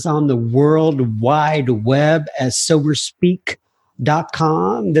find us on the World Wide Web at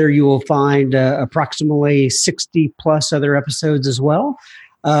soberspeak.com. There you will find approximately 60 plus other episodes as well.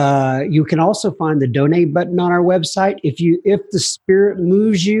 You can also find the donate button on our website. If the Spirit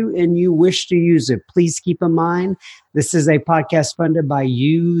moves you and you wish to use it, please keep in mind, this is a podcast funded by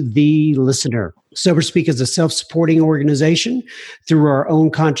you, the listener. Sober Speak is a self-supporting organization. Through our own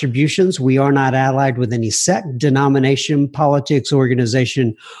contributions, we are not allied with any sect, denomination, politics,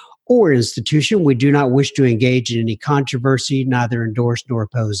 organization, or institution. We do not wish to engage in any controversy, neither endorse nor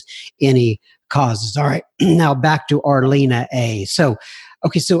oppose any causes. All right, now back to Arlina A. So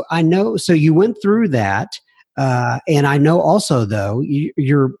I know, so you went through that, and I know also, though,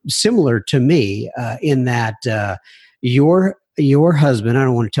 you're similar to me in that your husband, I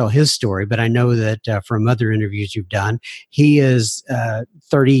don't want to tell his story, but I know that from other interviews you've done, he is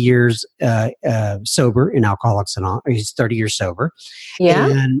 30 years sober in Alcoholics Anonymous. He's 30 years sober.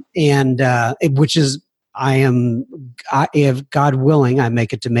 Yeah. And which is, if God willing, I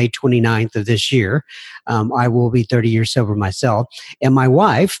make it to May 29th of this year, I will be 30 years sober myself. And my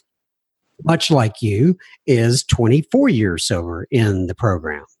wife, much like you, is 24 years sober in the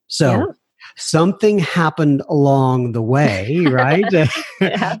program. So something happened along the way, right?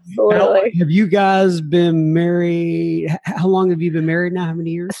 Absolutely. Have you guys been married? How long have you been married now? How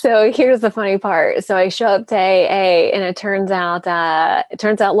many years? So here's the funny part. So I show up to AA, and it turns out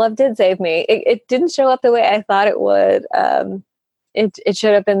love did save me. It didn't show up the way I thought it would. It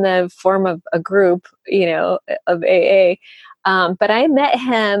showed up in the form of a group, of AA. But I met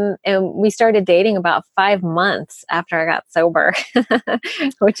him and we started dating about 5 months after I got sober,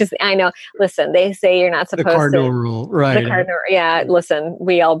 which is, I know, listen, they say you're not supposed to. The cardinal rule, right? The cardinal, yeah, listen,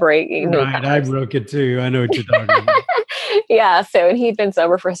 we all break. Right, I broke it too. I know what you're talking about. Yeah, so he'd been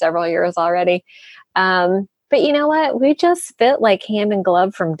sober for several years already. But you know what? We just fit like hand in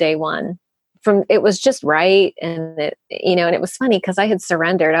glove from day one. It was just right. And and it was funny because I had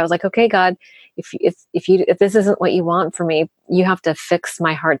surrendered. I was like, okay, God, if this isn't what you want for me, you have to fix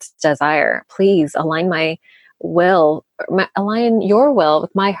my heart's desire. Please align align your will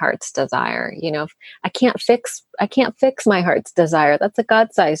with my heart's desire. I can't fix my heart's desire. That's a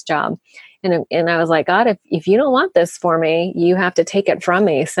God-sized job. And I was like, God, if you don't want this for me, you have to take it from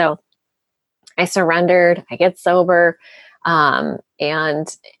me. So I surrendered. I get sober.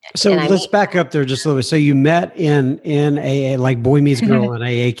 Let's back up there just a little bit. So you met in AA, like boy meets girl in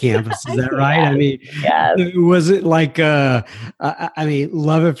AA campus. Is that right? I mean, was it like,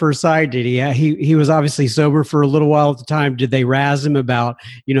 love at first sight? Did he was obviously sober for a little while at the time. Did they razz him about,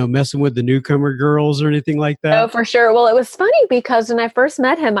 messing with the newcomer girls or anything like that? Oh, for sure. Well, it was funny because when I first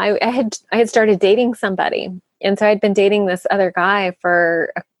met him, I had started dating somebody. And so I'd been dating this other guy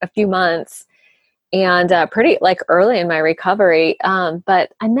for a few months. And pretty like early in my recovery.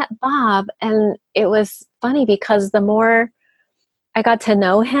 But I met Bob, and it was funny because the more I got to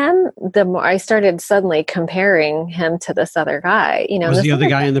know him, the more I started suddenly comparing him to this other guy. Was the other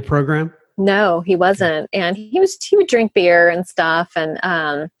guy in the program? No, he wasn't. And he would drink beer and stuff.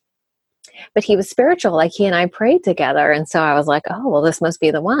 And, but he was spiritual. Like he and I prayed together. And so I was like, oh, well, this must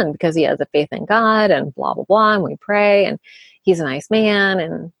be the one because he has a faith in God and blah, blah, blah. And we pray and he's a nice man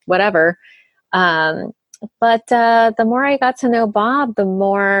and whatever. But the more I got to know Bob, the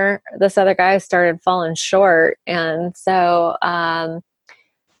more this other guy started falling short. And so,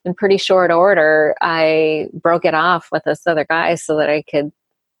 in pretty short order, I broke it off with this other guy so that I could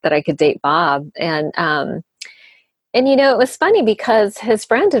date Bob. And it was funny because his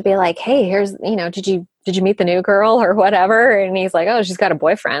friend would be like, "Hey, here's, did you meet the new girl or whatever?" And he's like, "Oh, she's got a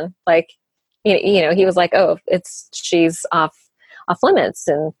boyfriend." Like, he was like, "Oh, she's off limits."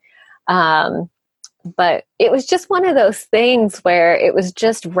 And, but it was just one of those things where it was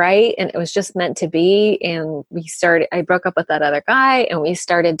just right. And it was just meant to be. And I broke up with that other guy and we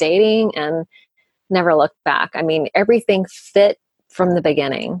started dating and never looked back. I mean, everything fit from the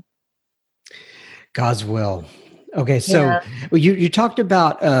beginning. God's will. Okay, so Yeah. you talked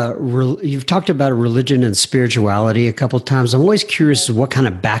about you've talked about religion and spirituality a couple of times. I'm always curious what kind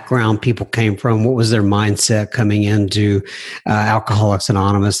of background people came from. What was their mindset coming into Alcoholics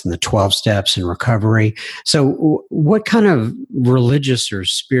Anonymous and the 12 steps and recovery? So, what kind of religious or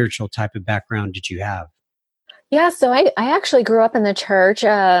spiritual type of background did you have? Yeah, so I actually grew up in the church.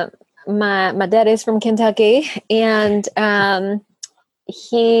 My dad is from Kentucky, and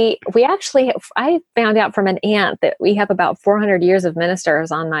I found out from an aunt that we have about 400 years of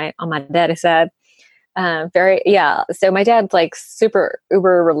ministers on my dad's side. So my dad's like super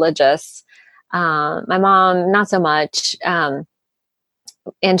uber religious. My mom, not so much.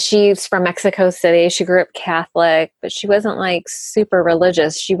 And she's from Mexico City. She grew up Catholic, but she wasn't like super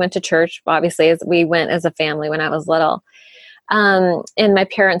religious. She went to church, obviously, as we went as a family when I was little. And my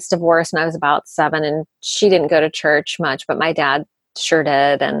parents divorced when I was about 7, and she didn't go to church much, but my dad sure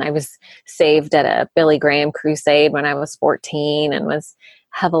did. And I was saved at a Billy Graham crusade when I was 14 and was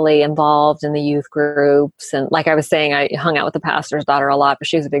heavily involved in the youth groups. And like I was saying, I hung out with the pastor's daughter a lot, but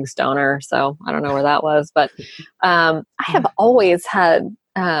she was a big stoner. So I don't know where that was, but I have always had,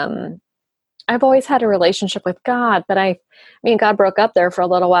 I've always had a relationship with God, but I mean, God broke up there for a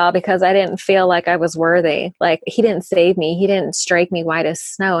little while because I didn't feel like I was worthy. Like he didn't save me. He didn't strike me white as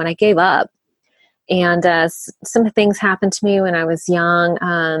snow, and I gave up. And some things happened to me when I was young.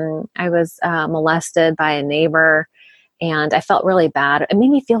 I was molested by a neighbor, and I felt really bad. It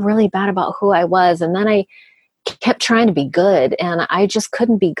made me feel really bad about who I was. And then I kept trying to be good, and I just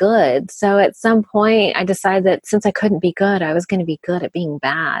couldn't be good. So at some point, I decided that since I couldn't be good, I was going to be good at being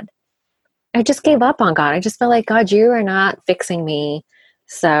bad. I just gave up on God. I just felt like, God, you are not fixing me.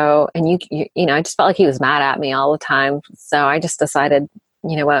 So, and I just felt like he was mad at me all the time. So I just decided,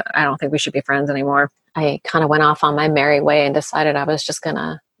 you know what, I don't think we should be friends anymore. I kind of went off on my merry way and decided I was just going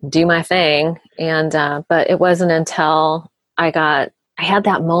to do my thing. And, but it wasn't until I had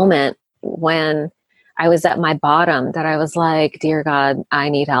that moment when I was at my bottom that I was like, dear God, I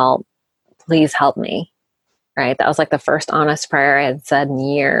need help. Please help me. Right. That was like the first honest prayer I had said in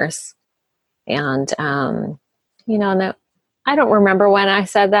years. And, no, I don't remember when I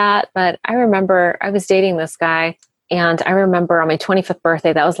said that, but I remember I was dating this guy. And I remember on my 25th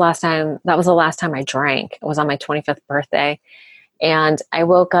birthday, that was the last time I drank. It was on my 25th birthday. And I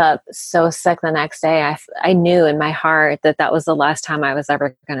woke up so sick the next day. I knew in my heart that was the last time I was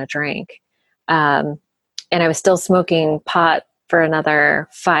ever going to drink. And I was still smoking pot for another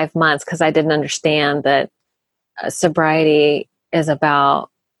 5 months because I didn't understand that sobriety is about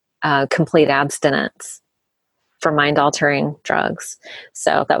complete abstinence for mind-altering drugs.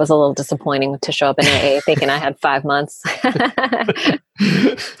 So that was a little disappointing to show up in AA thinking I had 5 months.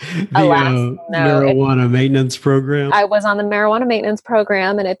 Marijuana maintenance program? I was on the marijuana maintenance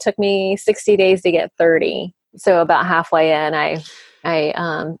program, and it took me 60 days to get 30. So about halfway in, I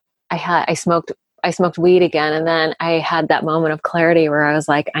smoked weed again, and then I had that moment of clarity where I was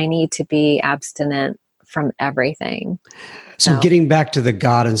like, I need to be abstinent from everything. So getting back to the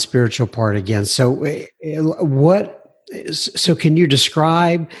God and spiritual part again. So can you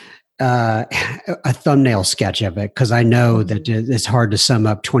describe a thumbnail sketch of it? Because I know that it's hard to sum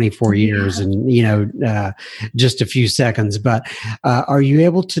up 24 years in, just a few seconds, but are you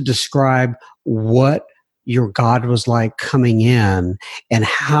able to describe what your God was like coming in and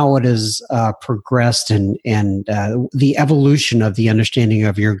how it has progressed and the evolution of the understanding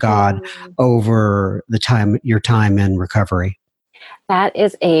of your God over your time in recovery? That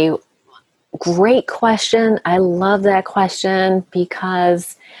is a great question. I love that question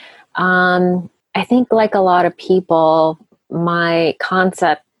because I think like a lot of people, my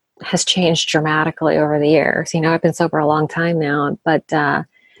concept has changed dramatically over the years. I've been sober a long time now, but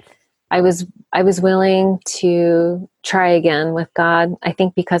I was I was willing to try again with God. I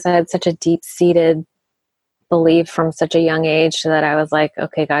think because I had such a deep-seated belief from such a young age that I was like,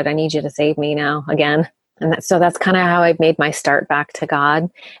 okay, God, I need you to save me now again. And so that's kind of how I made my start back to God.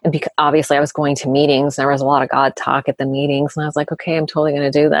 And because obviously I was going to meetings, there was a lot of God talk at the meetings, and I was like, okay, I'm totally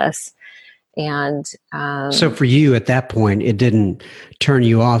going to do this. And so for you at that point, it didn't turn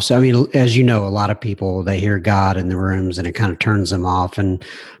you off. So, I mean, as you know, a lot of people, they hear God in the rooms and it kind of turns them off and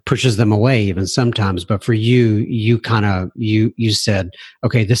pushes them away even sometimes. But for you, you said,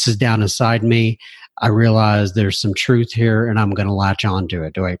 okay, this is down inside me. I realize there's some truth here and I'm going to latch onto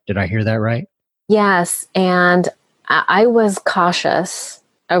it. Did I hear that right? yes, and I was cautious.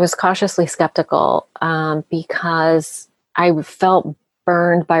 I was cautiously skeptical because I felt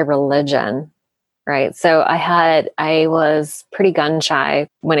burned by religion. Right. So I was pretty gun shy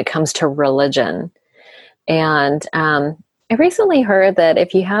when it comes to religion. And I recently heard that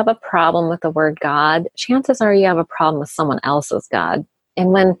if you have a problem with the word God, chances are you have a problem with someone else's God.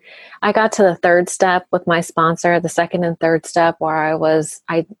 And when I got to the third step with my sponsor, the second and third step where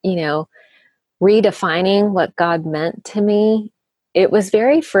redefining what God meant to me, it was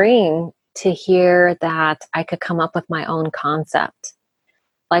very freeing to hear that I could come up with my own concept.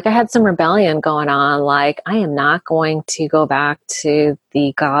 Like I had some rebellion going on. Like I am not going to go back to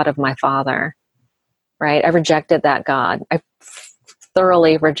the God of my father, right? I rejected that God. I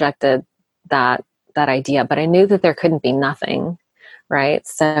thoroughly rejected that idea, but I knew that there couldn't be nothing, right?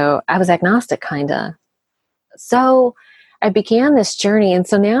 So I was agnostic kind of. So I began this journey. And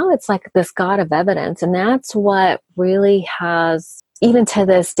so now it's like this God of evidence. And that's what really has, even to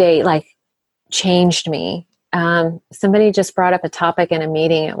this day, like changed me. Somebody just brought up a topic in a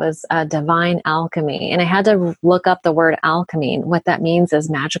meeting. It was divine alchemy. And I had to look up the word alchemy. What that means is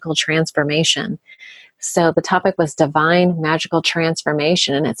magical transformation. So the topic was divine magical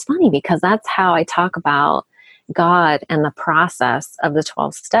transformation. And it's funny because that's how I talk about God and the process of the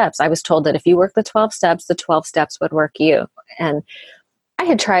 12 steps. I was told that if you work the 12 steps would work you. And I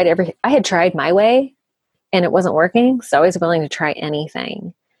had tried my way and it wasn't working. So I was willing to try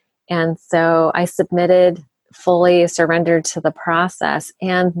anything. And so I submitted, fully surrendered to the process.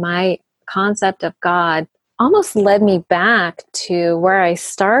 And my concept of God almost led me back to where I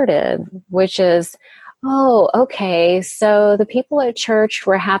started, which is, oh, okay, so the people at church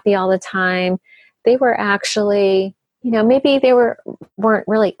were happy all the time. They were actually, maybe they weren't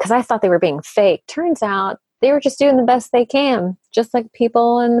really, because I thought they were being fake. Turns out they were just doing the best they can, just like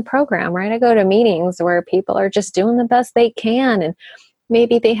people in the program, right? I go to meetings where people are just doing the best they can. And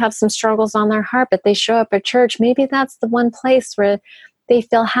maybe they have some struggles on their heart, but they show up at church. Maybe that's the one place where they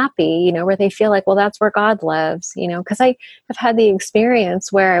feel happy, where they feel like, well, that's where God lives, because I have had the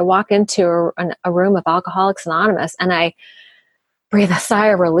experience where I walk into a room of Alcoholics Anonymous and I breathe a sigh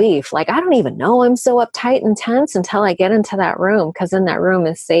of relief. Like, I don't even know I'm so uptight and tense until I get into that room, because in that room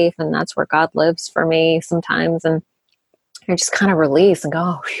is safe and that's where God lives for me sometimes. And I just kind of release and go,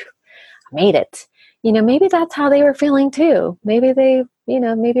 oh, whew, I made it. Maybe that's how they were feeling too. Maybe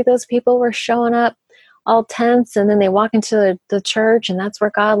maybe those people were showing up all tense and then they walk into the church and that's where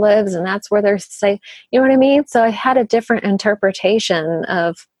God lives and that's where they're safe. You know what I mean? So I had a different interpretation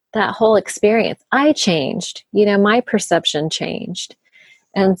of that whole experience. I changed, my perception changed.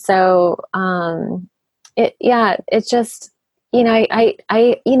 And so, it just, I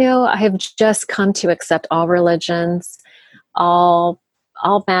have just come to accept all religions, all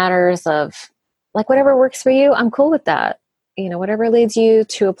matters of, like, whatever works for you, I'm cool with that. Whatever leads you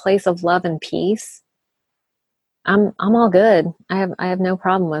to a place of love and peace, I'm all good. I have no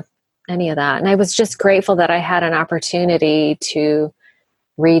problem with any of that. And I was just grateful that I had an opportunity to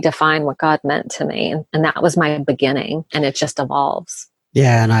redefine what God meant to me. And that was my beginning, and it just evolves.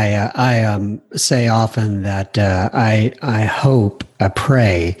 Yeah, and I say often that I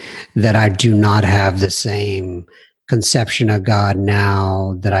pray that I do not have the same conception of God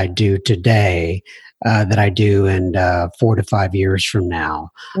now that I do today, that I do in 4 to 5 years from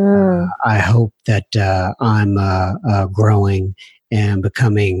now. I hope that I'm growing and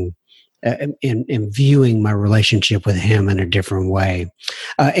becoming and viewing my relationship with him in a different way.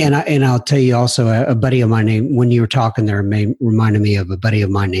 And I'll tell you also, a buddy of mine named, when you were talking there, reminded me of a buddy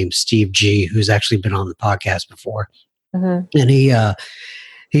of mine named Steve G, who's actually been on the podcast before. Mm-hmm. And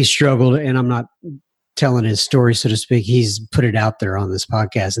he struggled, and I'm not telling his story, so to speak. He's put it out there on this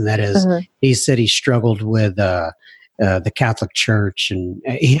podcast, and that is, mm-hmm. He said he struggled with the Catholic Church, and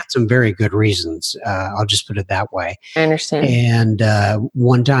he had some very good reasons. I'll just put it that way. I understand. And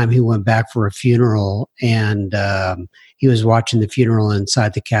one time he went back for a funeral, and he was watching the funeral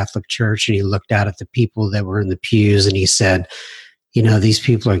inside the Catholic Church, and he looked out at the people that were in the pews, and he said, these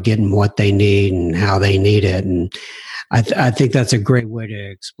people are getting what they need and how they need it. And I think that's a great way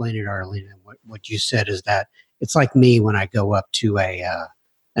to explain it, Arlene. What you said is that it's like me when I go up to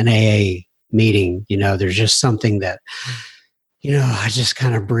an AA meeting. There's just something that I just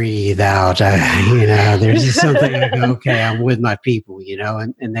kind of breathe out. There's just something I go, okay, I'm with my people.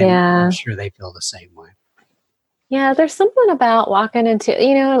 And then I'm sure they feel the same way. Yeah, there's something about walking into,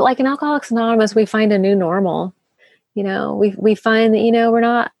 like in Alcoholics Anonymous, we find a new normal. We find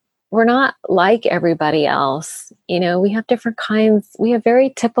that, we're not like everybody else. We have different kinds. We have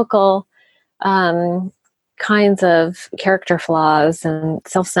very typical kinds of character flaws and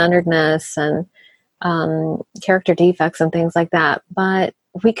self-centeredness and character defects and things like that. But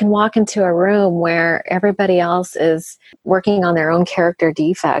we can walk into a room where everybody else is working on their own character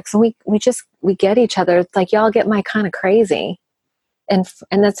defects, and we get each other. It's like, y'all get my kind of crazy. And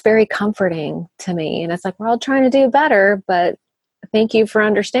that's very comforting to me. And it's like, we're all trying to do better, but thank you for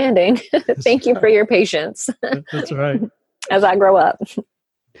understanding. Thank you for your patience. That's right. As I grow up.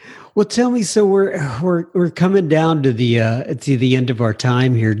 Well, tell me, so we're coming down to the end of our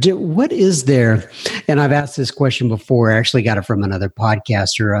time here. What is there? And I've asked this question before. I actually got it from another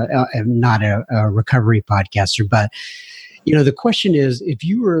podcaster, not a recovery podcaster, but the question is, if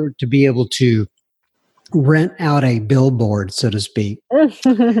you were to be able to rent out a billboard, so to speak,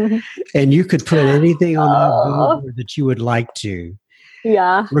 and you could put anything on that billboard that you would like to,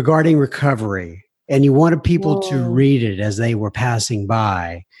 regarding recovery, and you wanted people to read it as they were passing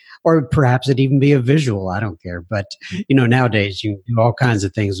by, or perhaps it'd even be a visual, I don't care. But, nowadays you can do all kinds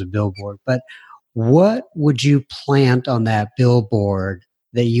of things with billboard. But what would you plant on that billboard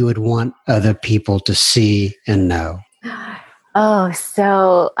that you would want other people to see and know? Oh,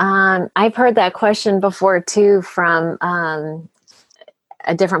 so I've heard that question before too from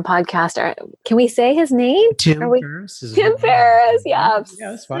a different podcaster. Can we say his name? Tim Ferriss. Tim Ferriss, yeah.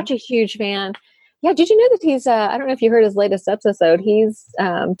 That's fine. Such a huge fan. Yeah, did you know that he's, I don't know if you heard his latest episode, he's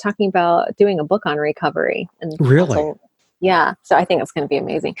talking about doing a book on recovery. And really? Also, yeah, so I think it's going to be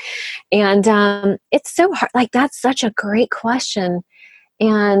amazing. And it's so hard, like that's such a great question.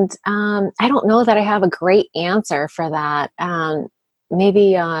 And I don't know that I have a great answer for that.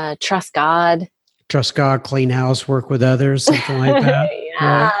 Maybe trust God. Trust God, clean house, work with others, something like that.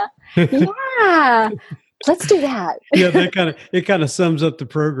 Yeah. Let's do that. Yeah, it kind of sums up the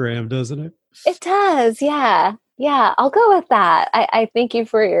program, doesn't it? It does. Yeah. Yeah. I'll go with that. I thank you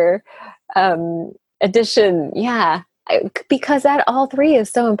for your addition. Yeah. Because that all three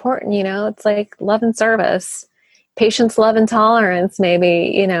is so important. It's like love and service. Patience, love, and tolerance,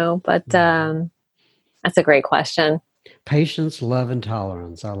 maybe, but that's a great question. Patience, love, and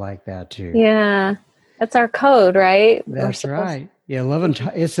tolerance. I like that too. Yeah. That's our code, right? That's right. Yeah, love and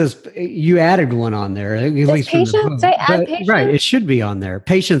it says you added one on there. At least patience? I add patience? Right, it should be on there.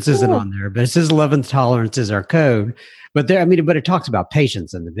 Patience isn't on there, but it says love and tolerance is our code. But but it talks about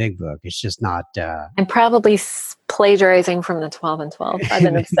patience in the big book. It's just not. I'm probably plagiarizing from the 12 and 12. I've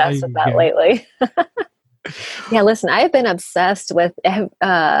been obsessed with that lately. Yeah, listen, I've been obsessed with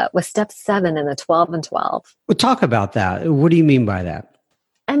step 7 in the 12 and 12. Well, talk about that. What do you mean by that?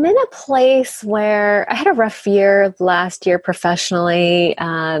 I'm in a place where I had a rough year last year professionally,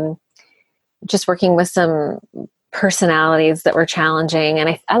 just working with some personalities that were challenging.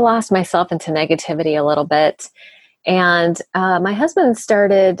 And I lost myself into negativity a little bit. And my husband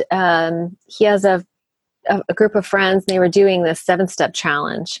started, he has a group of friends, and they were doing this 7-step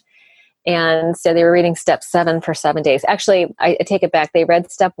challenge. And so they were reading step 7 for 7 days. Actually, I take it back. They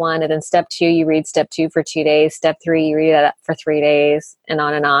read step 1, and then step 2, you read step 2 for 2 days. Step 3, you read it for 3 days, and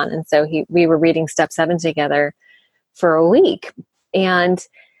on and on. And so we were reading step 7 together for a week. And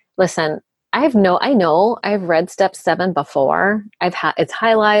listen, I know I've read step 7 before. It's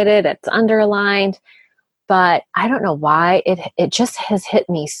highlighted, it's underlined, but I don't know why it just has hit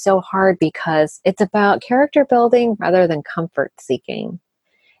me so hard, because it's about character building rather than comfort seeking.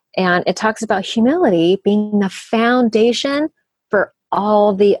 And it talks about humility being the foundation for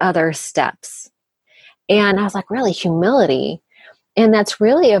all the other steps. And I was like, really, humility? And that's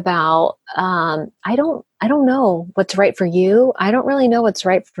really about, I don't know what's right for you. I don't really know what's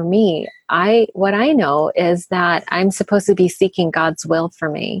right for me. What I know is that I'm supposed to be seeking God's will for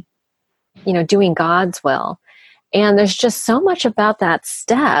me, doing God's will. And there's just so much about that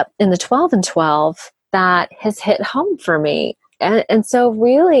step in the 12 and 12 that has hit home for me. And so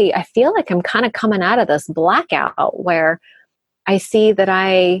really, I feel like I'm kind of coming out of this blackout where I see that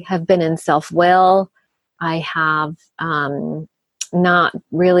I have been in self-will. I have not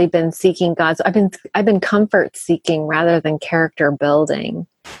really been seeking God's. I've been comfort seeking rather than character building.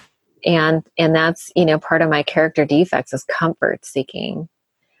 And that's, part of my character defects is comfort seeking.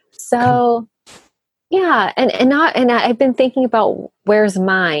 So yeah. And I've been thinking about where's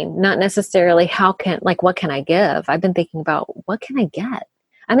mine, not necessarily what can I give? I've been thinking about what can I get?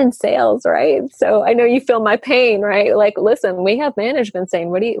 I'm in sales, right? So I know you feel my pain, right? Like, listen, we have management saying,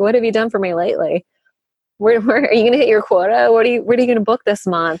 what have you done for me lately? Where are you going to hit your quota? What are you going to book this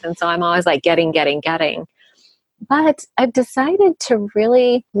month? And so I'm always like getting. But I've decided to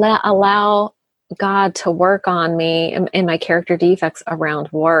really allow God to work on me and my character defects around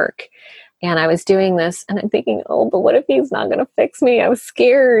work. And I was doing this and I'm thinking, oh, but what if he's not going to fix me? I was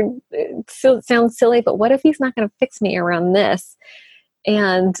scared. It sounds silly, but what if he's not going to fix me around this?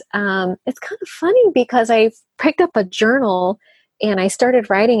 And it's kind of funny because I picked up a journal and I started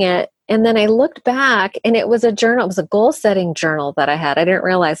writing it. And then I looked back and it was a journal. It was a goal setting journal that I had. I didn't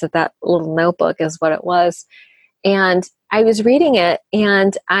realize that little notebook is what it was. And I was reading it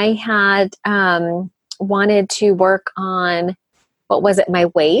and I had wanted to work on, my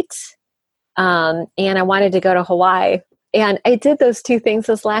weight. And I wanted to go to Hawaii. And I did those two things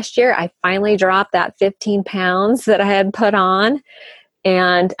this last year. I finally dropped that 15 pounds that I had put on.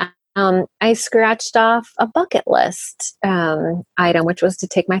 And I scratched off a bucket list item, which was to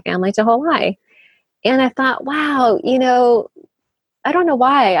take my family to Hawaii. And I thought, wow, I don't know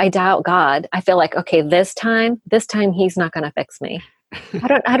why I doubt God. I feel like, okay, this time he's not going to fix me.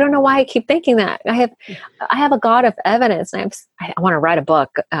 I don't know why I keep thinking that. I have a God of evidence, and I want to write a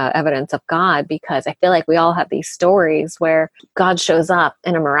book, Evidence of God, because I feel like we all have these stories where God shows up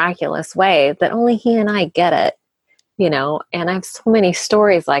in a miraculous way that only He and I get it, And I have so many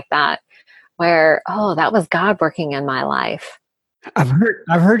stories like that where, oh, that was God working in my life. I've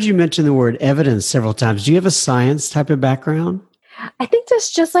heard you mention the word evidence several times. Do you have a science type of background? I think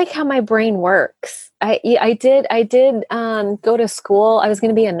that's just like how my brain works. I did go to school. I was going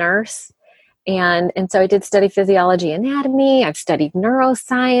to be a nurse. And so I did study physiology, anatomy. I've studied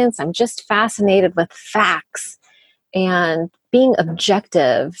neuroscience. I'm just fascinated with facts and being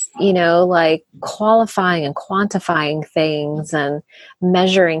objective, like qualifying and quantifying things and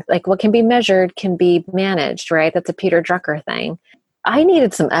measuring, like what can be measured can be managed, right? That's a Peter Drucker thing. I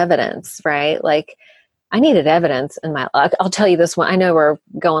needed some evidence, right? Like I needed evidence in my life. I'll tell you this one. I know we're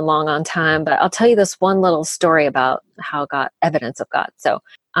going long on time, but I'll tell you this one little story about how God, evidence of God. So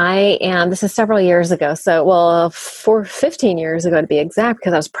this is several years ago. So, 15 years ago to be exact,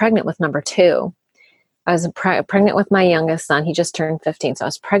 because I was pregnant with number 2. I was pregnant with my youngest son. He just turned 15. So I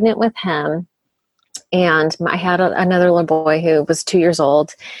was pregnant with him. And I had another little boy who was 2 years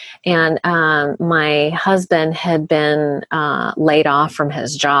old. And my husband had been laid off from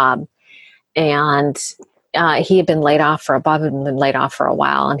his job. And he had been laid off Bob had been laid off for a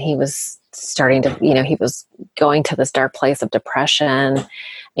while, and he was starting to, he was going to this dark place of depression.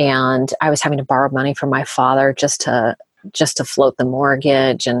 And I was having to borrow money from my father just to float the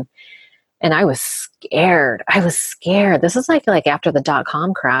mortgage. And I was scared. This is like after the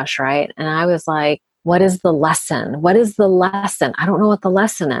 .com crash, right? And I was like, what is the lesson? What is the lesson? I don't know what the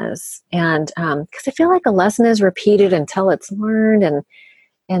lesson is. And because I feel like a lesson is repeated until it's learned,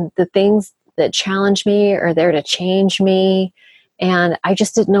 and the things that challenge me are there to change me. And I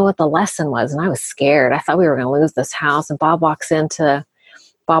just didn't know what the lesson was. And I was scared. I thought we were going to lose this house. And Bob walks into,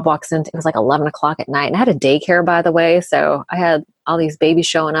 it was like 11 o'clock at night. And I had a daycare, by the way. So I had all these babies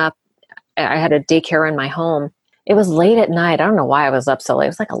showing up. I had a daycare in my home. It was late at night. I don't know why I was up so late. It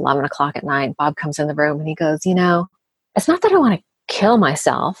was like 11 o'clock at night. Bob comes in the room and he goes, it's not that I want to kill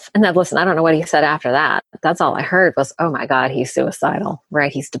myself. And then, listen, I don't know what he said after that. That's all I heard was, oh my God, he's suicidal,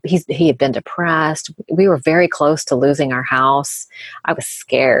 right? He had been depressed. We were very close to losing our house. I was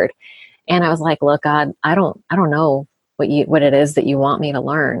scared. And I was like, look, God, I don't know what it is that you want me to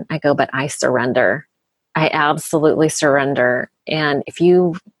learn. I go, but I surrender. I absolutely surrender. And if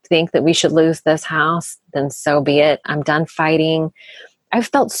you think that we should lose this house, then so be it. I'm done fighting. I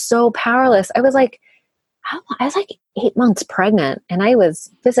felt so powerless. I was like 8 months pregnant, and I was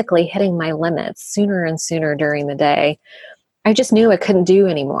physically hitting my limits sooner and sooner during the day. I just knew I couldn't do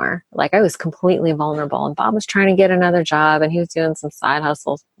anymore. Like I was completely vulnerable, and Bob was trying to get another job, and he was doing some side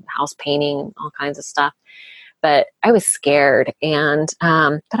hustles, house painting, all kinds of stuff. But I was scared. And,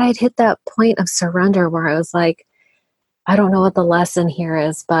 but I'd hit that point of surrender where I was like, I don't know what the lesson here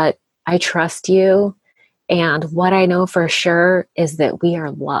is, but I trust you. And what I know for sure is that we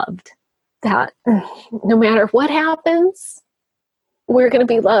are loved. That no matter what happens, we're going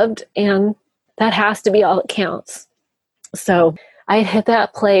to be loved. And that has to be all that counts. So I had hit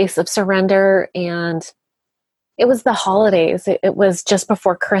that place of surrender, and it was the holidays. It was just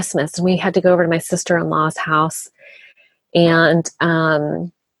before Christmas, and we had to go over to my sister-in-law's house. And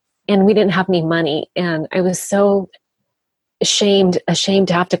and we didn't have any money. And I was so ashamed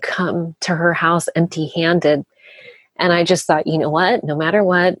to have to come to her house empty handed. And I just thought, you know what, no matter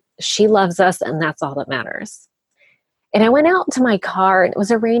what, she loves us, and that's all that matters. And I went out to my car, and it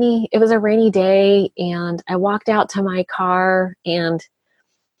was a rainy day. And I walked out to my car, and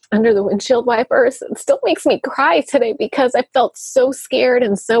under the windshield wipers, it still makes me cry today because I felt so scared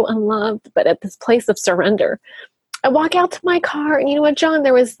and so unloved, but at this place of surrender. I walk out to my car, and you know what, John,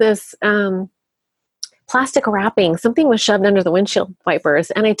 there was this plastic wrapping. Something was shoved under the windshield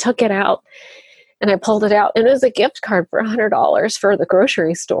wipers, and I took it out, and I pulled it out, and it was a gift card for $100 for the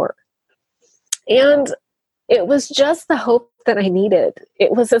grocery store. And it was just the hope that I needed.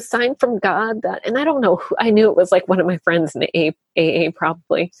 It was a sign from God that, and I don't know who, I knew it was like one of my friends in AA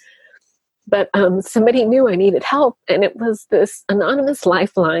probably, but somebody knew I needed help. And it was this anonymous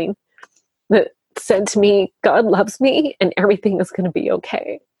lifeline that said to me, God loves me and everything is going to be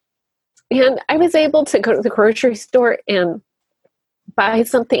okay. And I was able to go to the grocery store and buy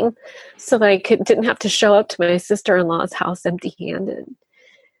something so that I didn't have to show up to my sister-in-law's house empty-handed.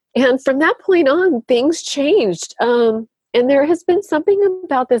 And from that point on, things changed. And there has been something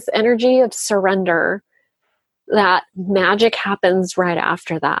about this energy of surrender that magic happens right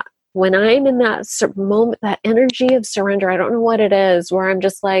after that. When I'm in that moment, that energy of surrender, I don't know what it is, where I'm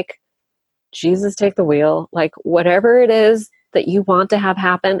just like, Jesus, take the wheel. Like, whatever it is that you want to have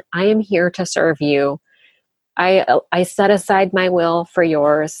happen, I am here to serve you. I set aside my will for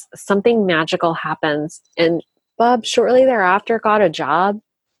yours. Something magical happens. And Bob shortly thereafter got a job.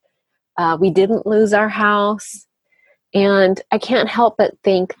 We didn't lose our house. And I can't help but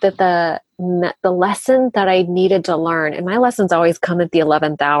think that the lesson that I needed to learn, and my lessons always come at the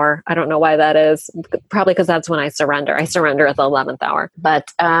 11th hour. I don't know why that is. Probably because that's when I surrender. I surrender at the 11th hour.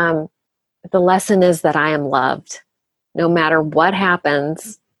 But the lesson is that I am loved. No matter what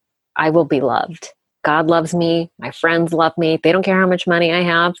happens, I will be loved. God loves me. My friends love me. They don't care how much money I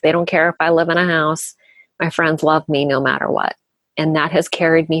have. They don't care if I live in a house. My friends love me no matter what. And that has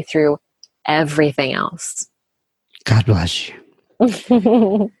carried me through everything else. God bless you.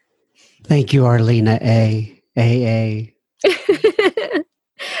 Thank you, Arlina A.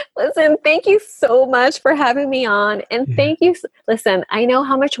 Listen, thank you so much for having me on. And thank you. Listen, I know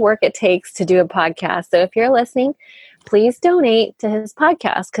how much work it takes to do a podcast. So if you're listening, please donate to his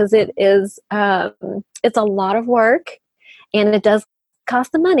podcast because it is it's a lot of work and it does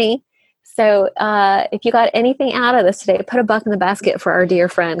cost the money. So if you got anything out of this today, put $1 in the basket for our dear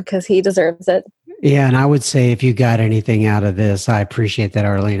friend because he deserves it. Yeah, and I would say if you got anything out of this, I appreciate that,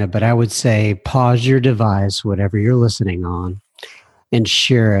 Arlina, but I would say pause your device, whatever you're listening on, and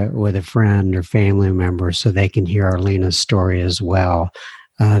share it with a friend or family member so they can hear Arlina's story as well.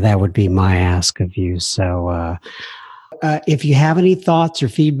 That would be my ask of you. So if you have any thoughts or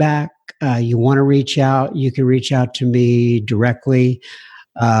feedback, you want to reach out, you can reach out to me directly.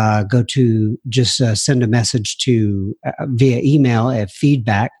 Send a message to via email at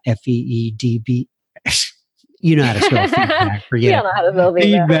feedback, FEEDB. You know how to spell feedback. Forget don't know how to spell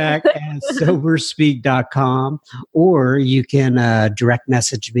feedback at soberspeak.com, or you can direct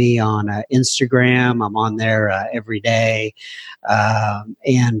message me on Instagram. I'm on there every day.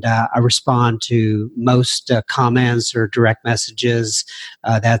 And I respond to most comments or direct messages.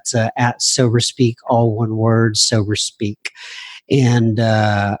 That's at SoberSpeak, all one word, SoberSpeak. And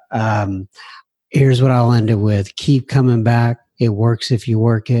here's what I'll end it with. Keep coming back. It works if you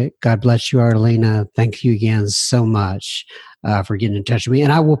work it. God bless you, Arlina. Thank you again so much for getting in touch with me.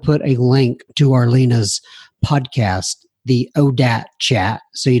 And I will put a link to Arlina's podcast, the ODAT chat,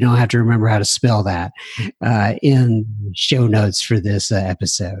 so you don't have to remember how to spell that, in show notes for this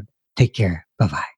episode. Take care. Bye-bye.